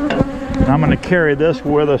 And I'm going to carry this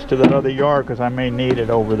with us to that other yard because I may need it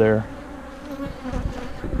over there.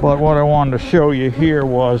 But what I wanted to show you here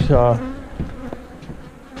was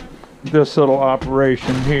this little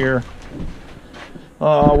operation here.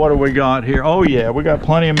 What do we got here? Oh yeah, we got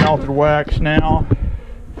plenty of melted wax now.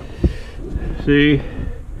 See?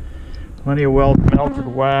 Plenty of melted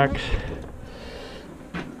wax.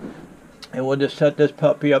 And we'll just set this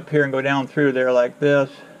puppy up here and go down through there like this.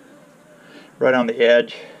 Right on the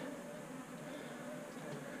edge.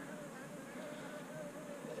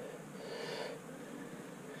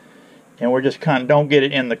 And we're just kind of, don't get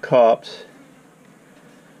it in the cups.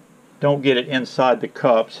 Don't get it inside the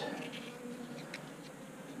cups.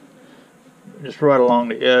 Just right along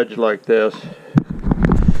the edge like this.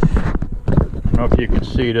 I don't know if you can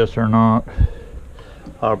see this or not.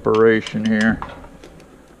 Operation here.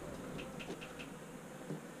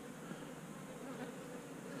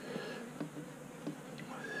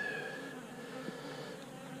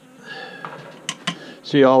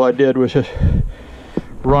 See, all I did was just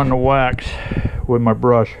run the wax with my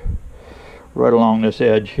brush right along this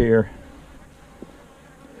edge here.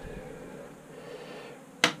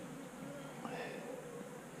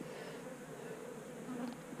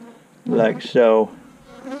 Like so.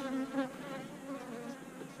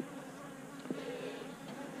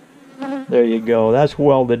 There you go. That's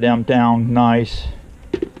welded them down nice.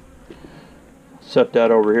 Set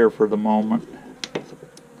that over here for the moment.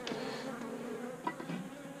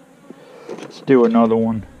 Let's do another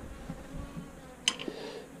one.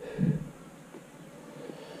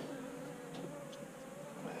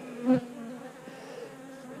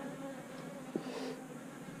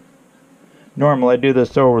 Normally I do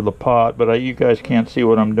this over the pot, but you guys can't see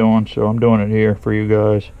what I'm doing, so I'm doing it here for you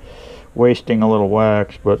guys. Wasting a little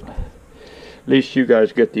wax, but at least you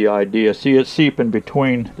guys get the idea. See, it's seeping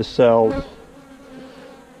between the cells.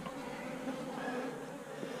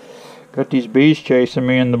 Got these bees chasing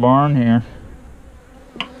me in the barn here.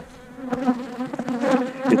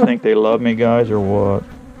 You think they love me, guys, or what?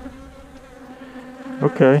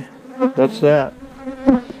 Okay, that's that.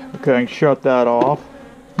 Okay, I can shut that off.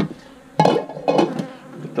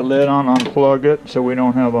 Put the lid on, unplug it so we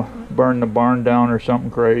don't have a burn the barn down or something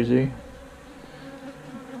crazy.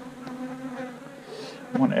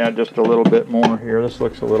 I want to add just a little bit more here. This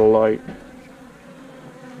looks a little light.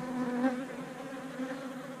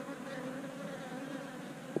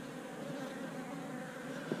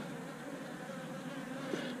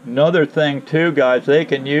 Another thing too, guys, they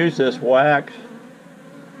can use this wax.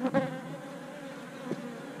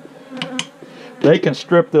 They can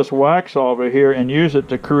strip this wax over here and use it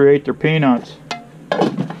to create their peanuts.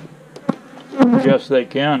 Yes, they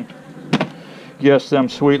can. Yes, them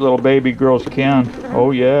sweet little baby girls can.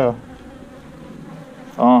 Oh yeah.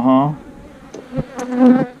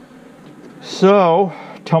 So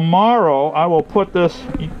tomorrow I will put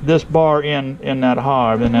this bar in that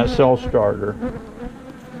hive, in that cell starter.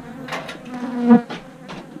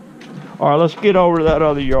 Alright, let's get over to that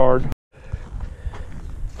other yard.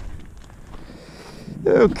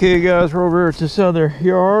 Okay guys, we're over here at this other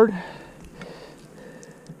yard.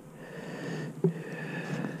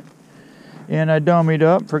 And I dummied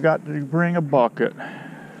up, forgot to bring a bucket.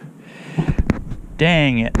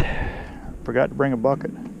 Dang it. Forgot to bring a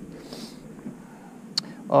bucket.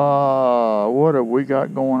 What have we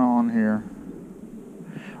got going on here?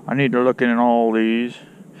 I need to look in all these.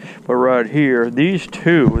 But right here, these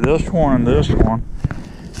two, this one and this one,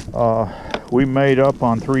 we made up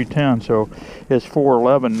on 310, so it's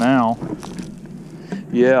 411 now.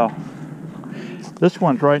 Yeah. This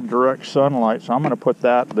one's right in direct sunlight, so I'm going to put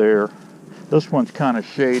that there. This one's kind of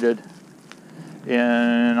shaded,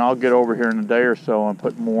 and I'll get over here in a day or so and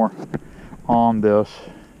put more on this.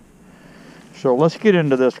 So let's get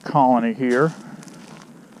into this colony here.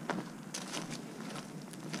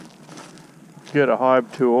 Get a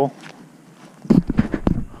hive tool.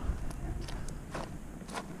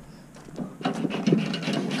 Get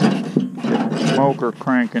the smoker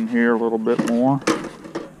cranking here a little bit more.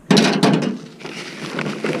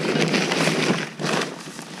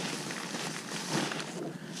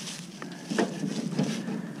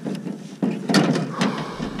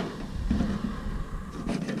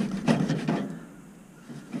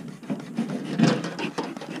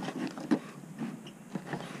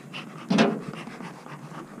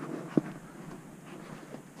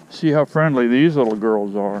 See how friendly these little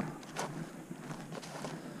girls are.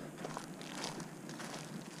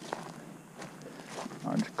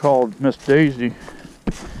 I just called Miss Daisy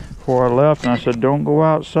before I left and I said, don't go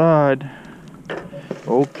outside.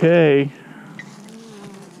 Okay.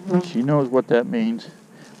 She knows what that means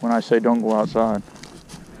when I say don't go outside.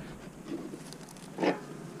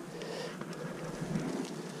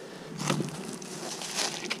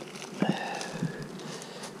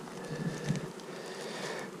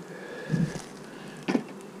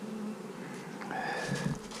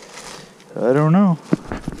 I don't know.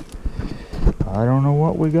 I don't know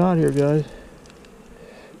what we got here, guys.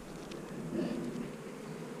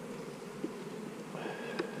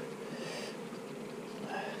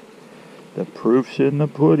 The proof's in the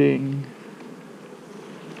pudding.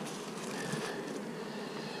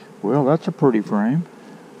 Well, that's a pretty frame.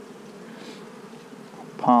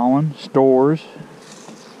 Pollen, stores.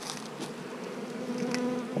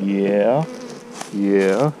 Yeah.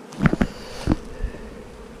 Yeah.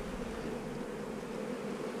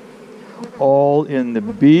 All in the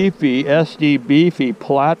beefy, SD beefy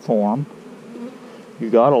platform. You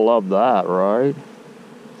gotta love that, right?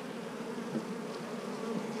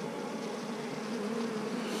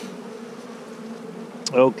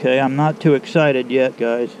 Okay, I'm not too excited yet,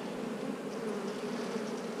 guys.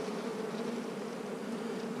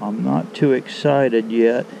 I'm not too excited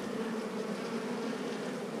yet.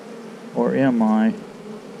 Or am I?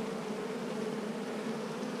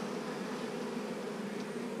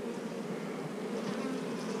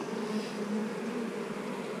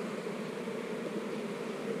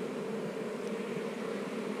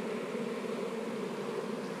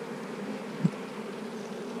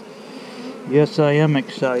 Yes, I am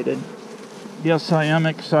excited. Yes, I am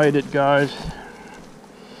excited, guys.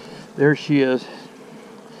 There she is.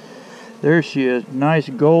 There she is. Nice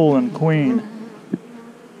golden queen.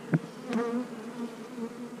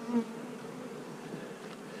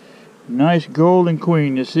 Nice golden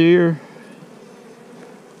queen. You see her?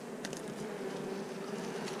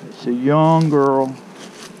 It's a young girl.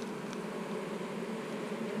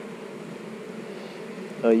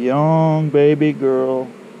 A young baby girl.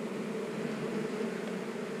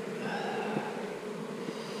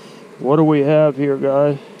 What do we have here,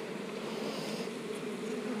 guys?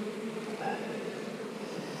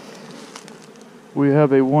 We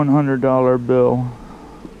have a $100 bill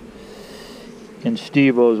in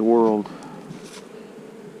Steve-O's world.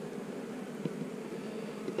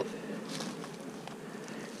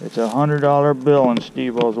 It's a $100 bill in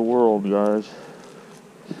Steve-O's world, guys.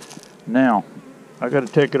 Now, I got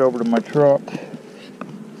to take it over to my truck.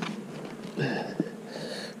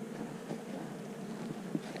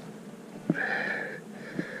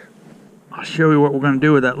 I'll show you what we're going to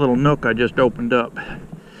do with that little nook I just opened up.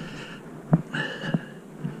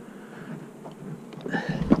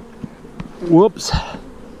 Whoops.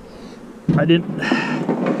 I didn't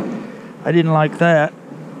like that.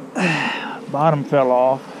 Bottom fell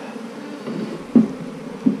off.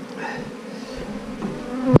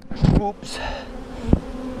 Whoops.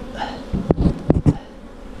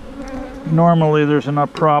 Normally there's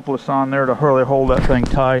enough propolis on there to really hold that thing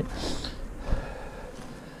tight.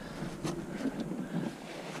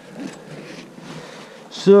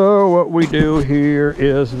 So what we do here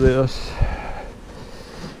is this.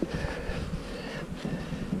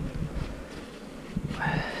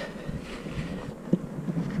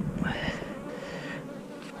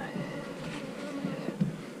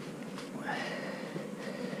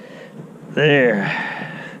 There.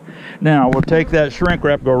 Now we'll take that shrink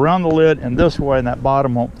wrap, go around the lid and this way, and that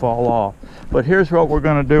bottom won't fall off. But here's what we're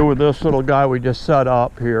going to do with this little guy we just set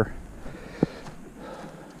up here.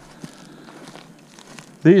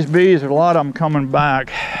 These bees, a lot of them coming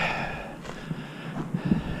back.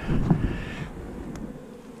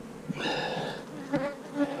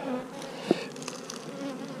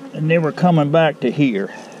 And they were coming back to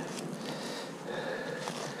here.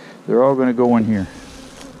 They're all going to go in here.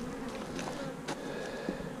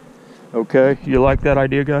 Okay, you like that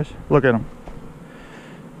idea, guys? Look at them.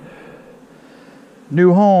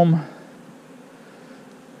 New home.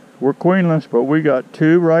 We're queenless, but we got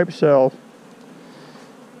 2 ripe cells.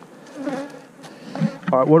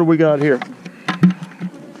 All right, what do we got here?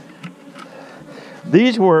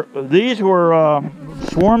 These were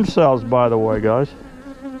swarm cells, by the way, guys.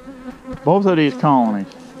 Both of these colonies.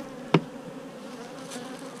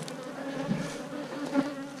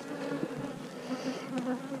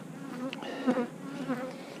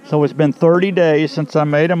 So it's been 30 days since I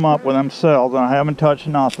made them up with them cells, and I haven't touched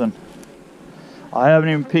nothing. I haven't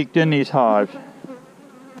even peeked in these hives.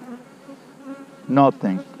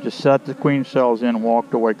 Nothing. Just set the queen cells in,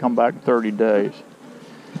 walked away, come back in 30 days.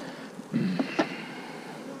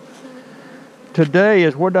 Today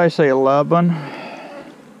is, what did I say, 11?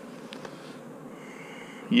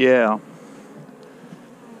 Yeah.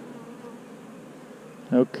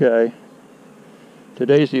 Okay.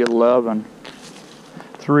 Today's the 11.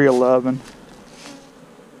 3/11.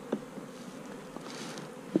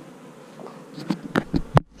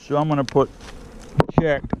 So I'm gonna put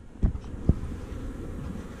check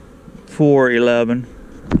 4/11.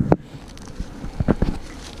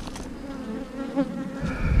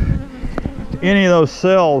 Any of those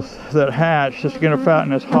cells that hatch, just gonna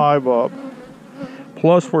fatten this hive up.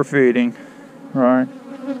 Plus we're feeding, right?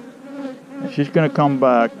 And she's gonna come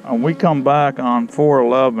back, and we come back on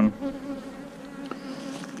 4/11.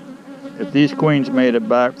 If these queens made it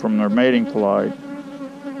back from their mating flight,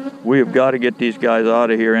 we have got to get these guys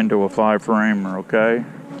out of here into a 5-framer, okay?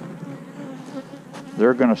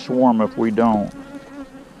 They're gonna swarm if we don't.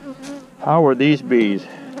 How are these bees?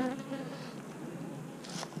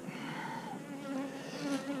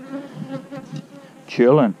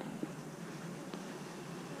 Chilling.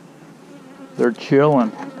 They're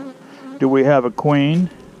chilling. Do we have a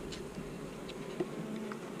queen?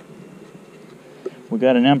 We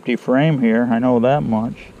got an empty frame here, I know that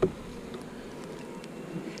much.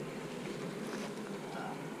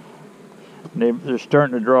 They're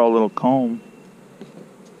starting to draw a little comb.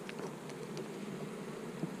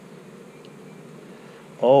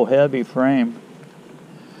 Oh, heavy frame.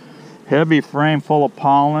 Heavy frame full of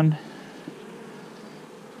pollen.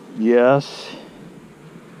 Yes.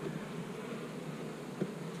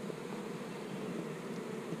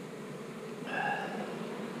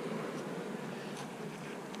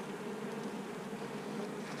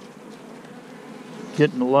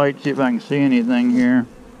 Getting the light, see if I can see anything here.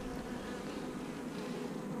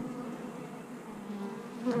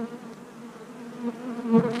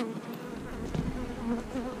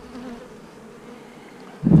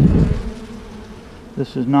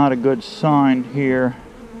 This is not a good sign here.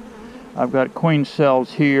 I've got queen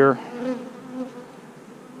cells here.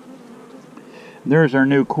 There's our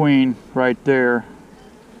new queen right there.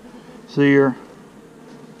 See her?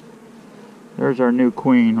 There's our new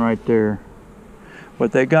queen right there.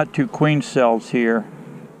 But they got 2 queen cells here.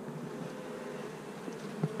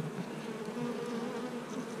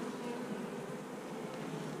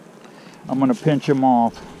 I'm going to pinch them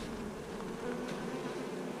off.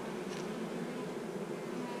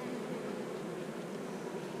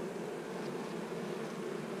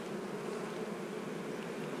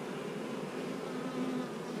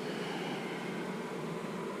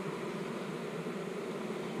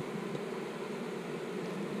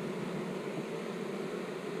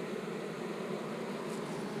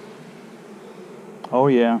 Oh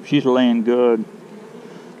yeah, she's laying good.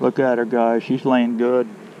 Look at her, guys. She's laying good.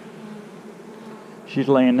 She's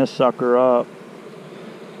laying this sucker up.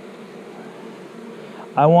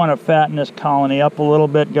 I want to fatten this colony up a little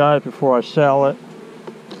bit, guys, before I sell it.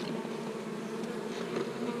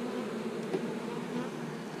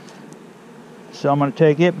 So I'm going to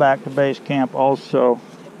take it back to base camp also.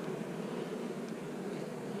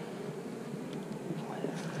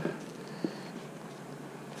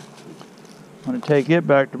 I'm going to take it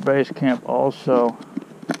back to base camp also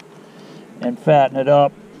and fatten it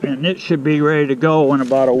up, and it should be ready to go in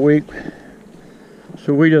about a week.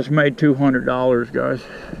 So we just made $200, guys.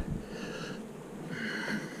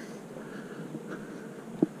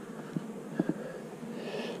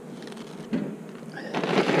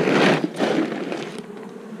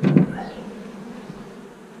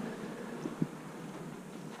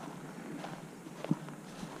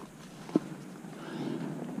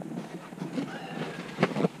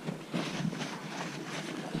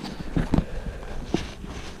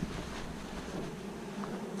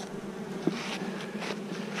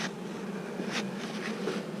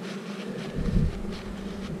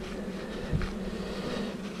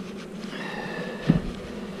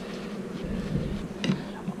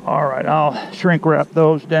 All right, I'll shrink wrap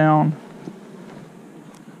those down.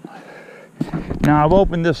 Now I've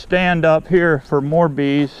opened this stand up here for more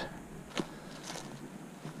bees.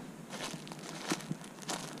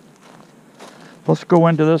 Let's go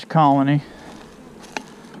into this colony.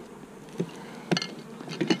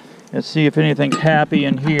 Let's see if anything's happy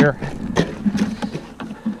in here.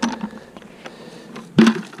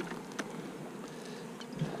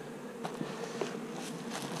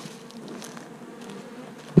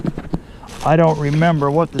 I don't remember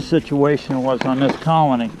what the situation was on this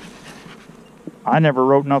colony. I never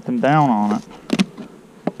wrote nothing down on it.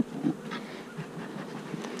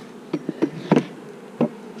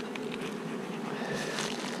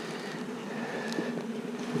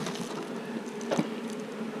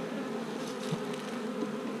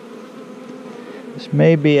 This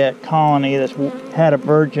may be a colony that's had a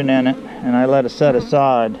virgin in it and I let it set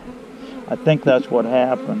aside. I think that's what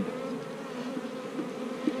happened.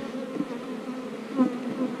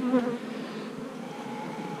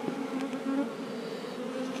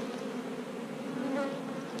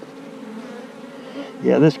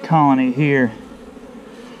 Yeah, this colony here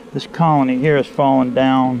is falling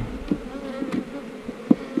down.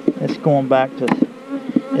 It's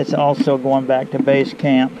also going back to base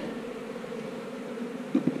camp.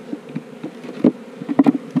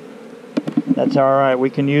 That's all right, we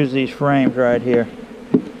can use these frames right here.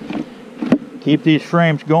 Keep these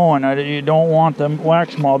frames going. You don't want the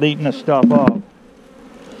wax mold eating this stuff up.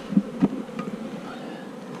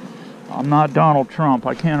 I'm not Donald Trump,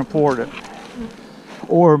 I can't afford it.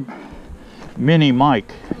 Or Mini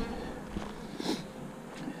Mike.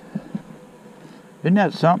 Isn't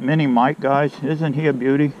that something, Mini Mike, guys? Isn't he a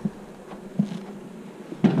beauty?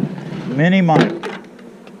 Mini Mike.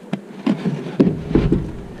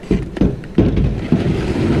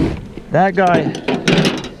 That guy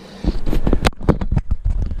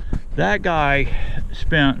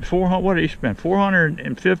spent what did he spend?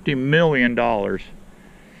 $450 million.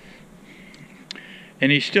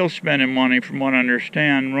 And he's still spending money, from what I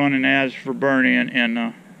understand, running ads for Bernie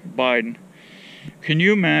and Biden. Can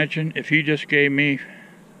you imagine if he just gave me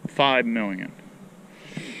 $5 million?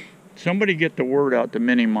 Somebody get the word out to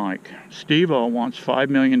Mini Mike. Steve-O wants $5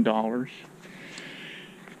 million.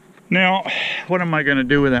 Now, what am I going to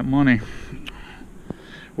do with that money?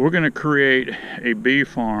 We're going to create a bee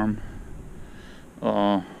farm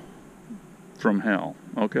from hell,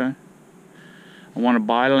 okay? I want to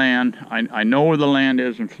buy land. I know where the land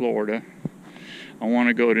is in Florida. I want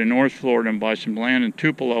to go to North Florida and buy some land in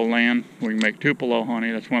Tupelo land. We can make Tupelo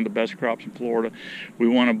honey. That's one of the best crops in Florida. We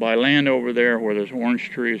want to buy land over there where there's orange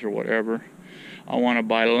trees or whatever. I want to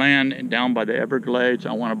buy land down by the Everglades.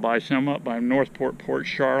 I want to buy some up by Northport, Port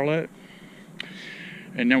Charlotte.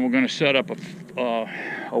 And then we're going to set up a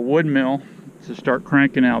wood mill to start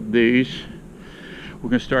cranking out bees. We're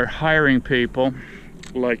going to start hiring people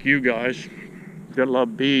like you guys that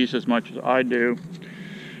love bees as much as I do,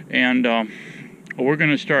 and we're going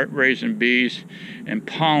to start raising bees and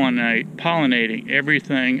pollinating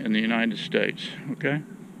everything in the United States. Okay,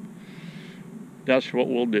 that's what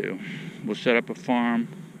we'll do. We'll set up a farm,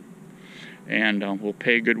 and we'll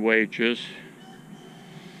pay good wages.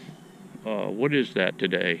 What is that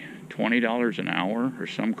today? $20 an hour or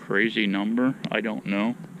some crazy number? I don't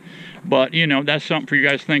know. But, you know, that's something for you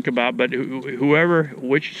guys to think about. But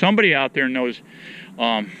somebody out there knows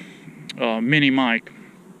Mini Mike.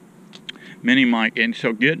 And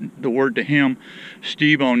so get the word to him.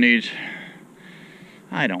 Steve-O needs,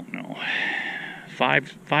 I don't know,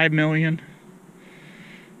 5 million?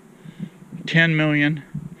 10 million?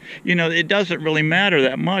 You know, it doesn't really matter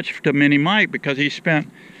that much to Mini Mike because he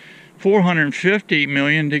spent $450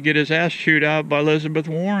 million to get his ass chewed out by Elizabeth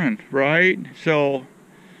Warren, right? So,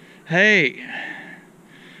 hey,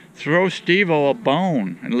 throw Steve-O a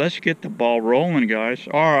bone and let's get the ball rolling, guys.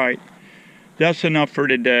 All right, that's enough for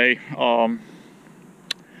today.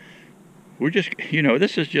 We're just, you know,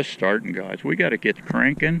 this is just starting, guys. We got to get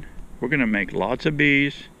cranking. We're going to make lots of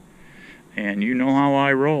bees, and you know how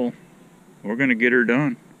I roll. We're going to get her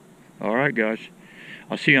done. All right, guys.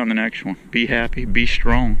 I'll see you on the next one. Be happy, be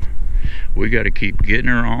strong. We got to keep getting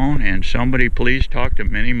her on, and somebody please talk to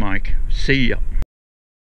Mini Mike. See ya.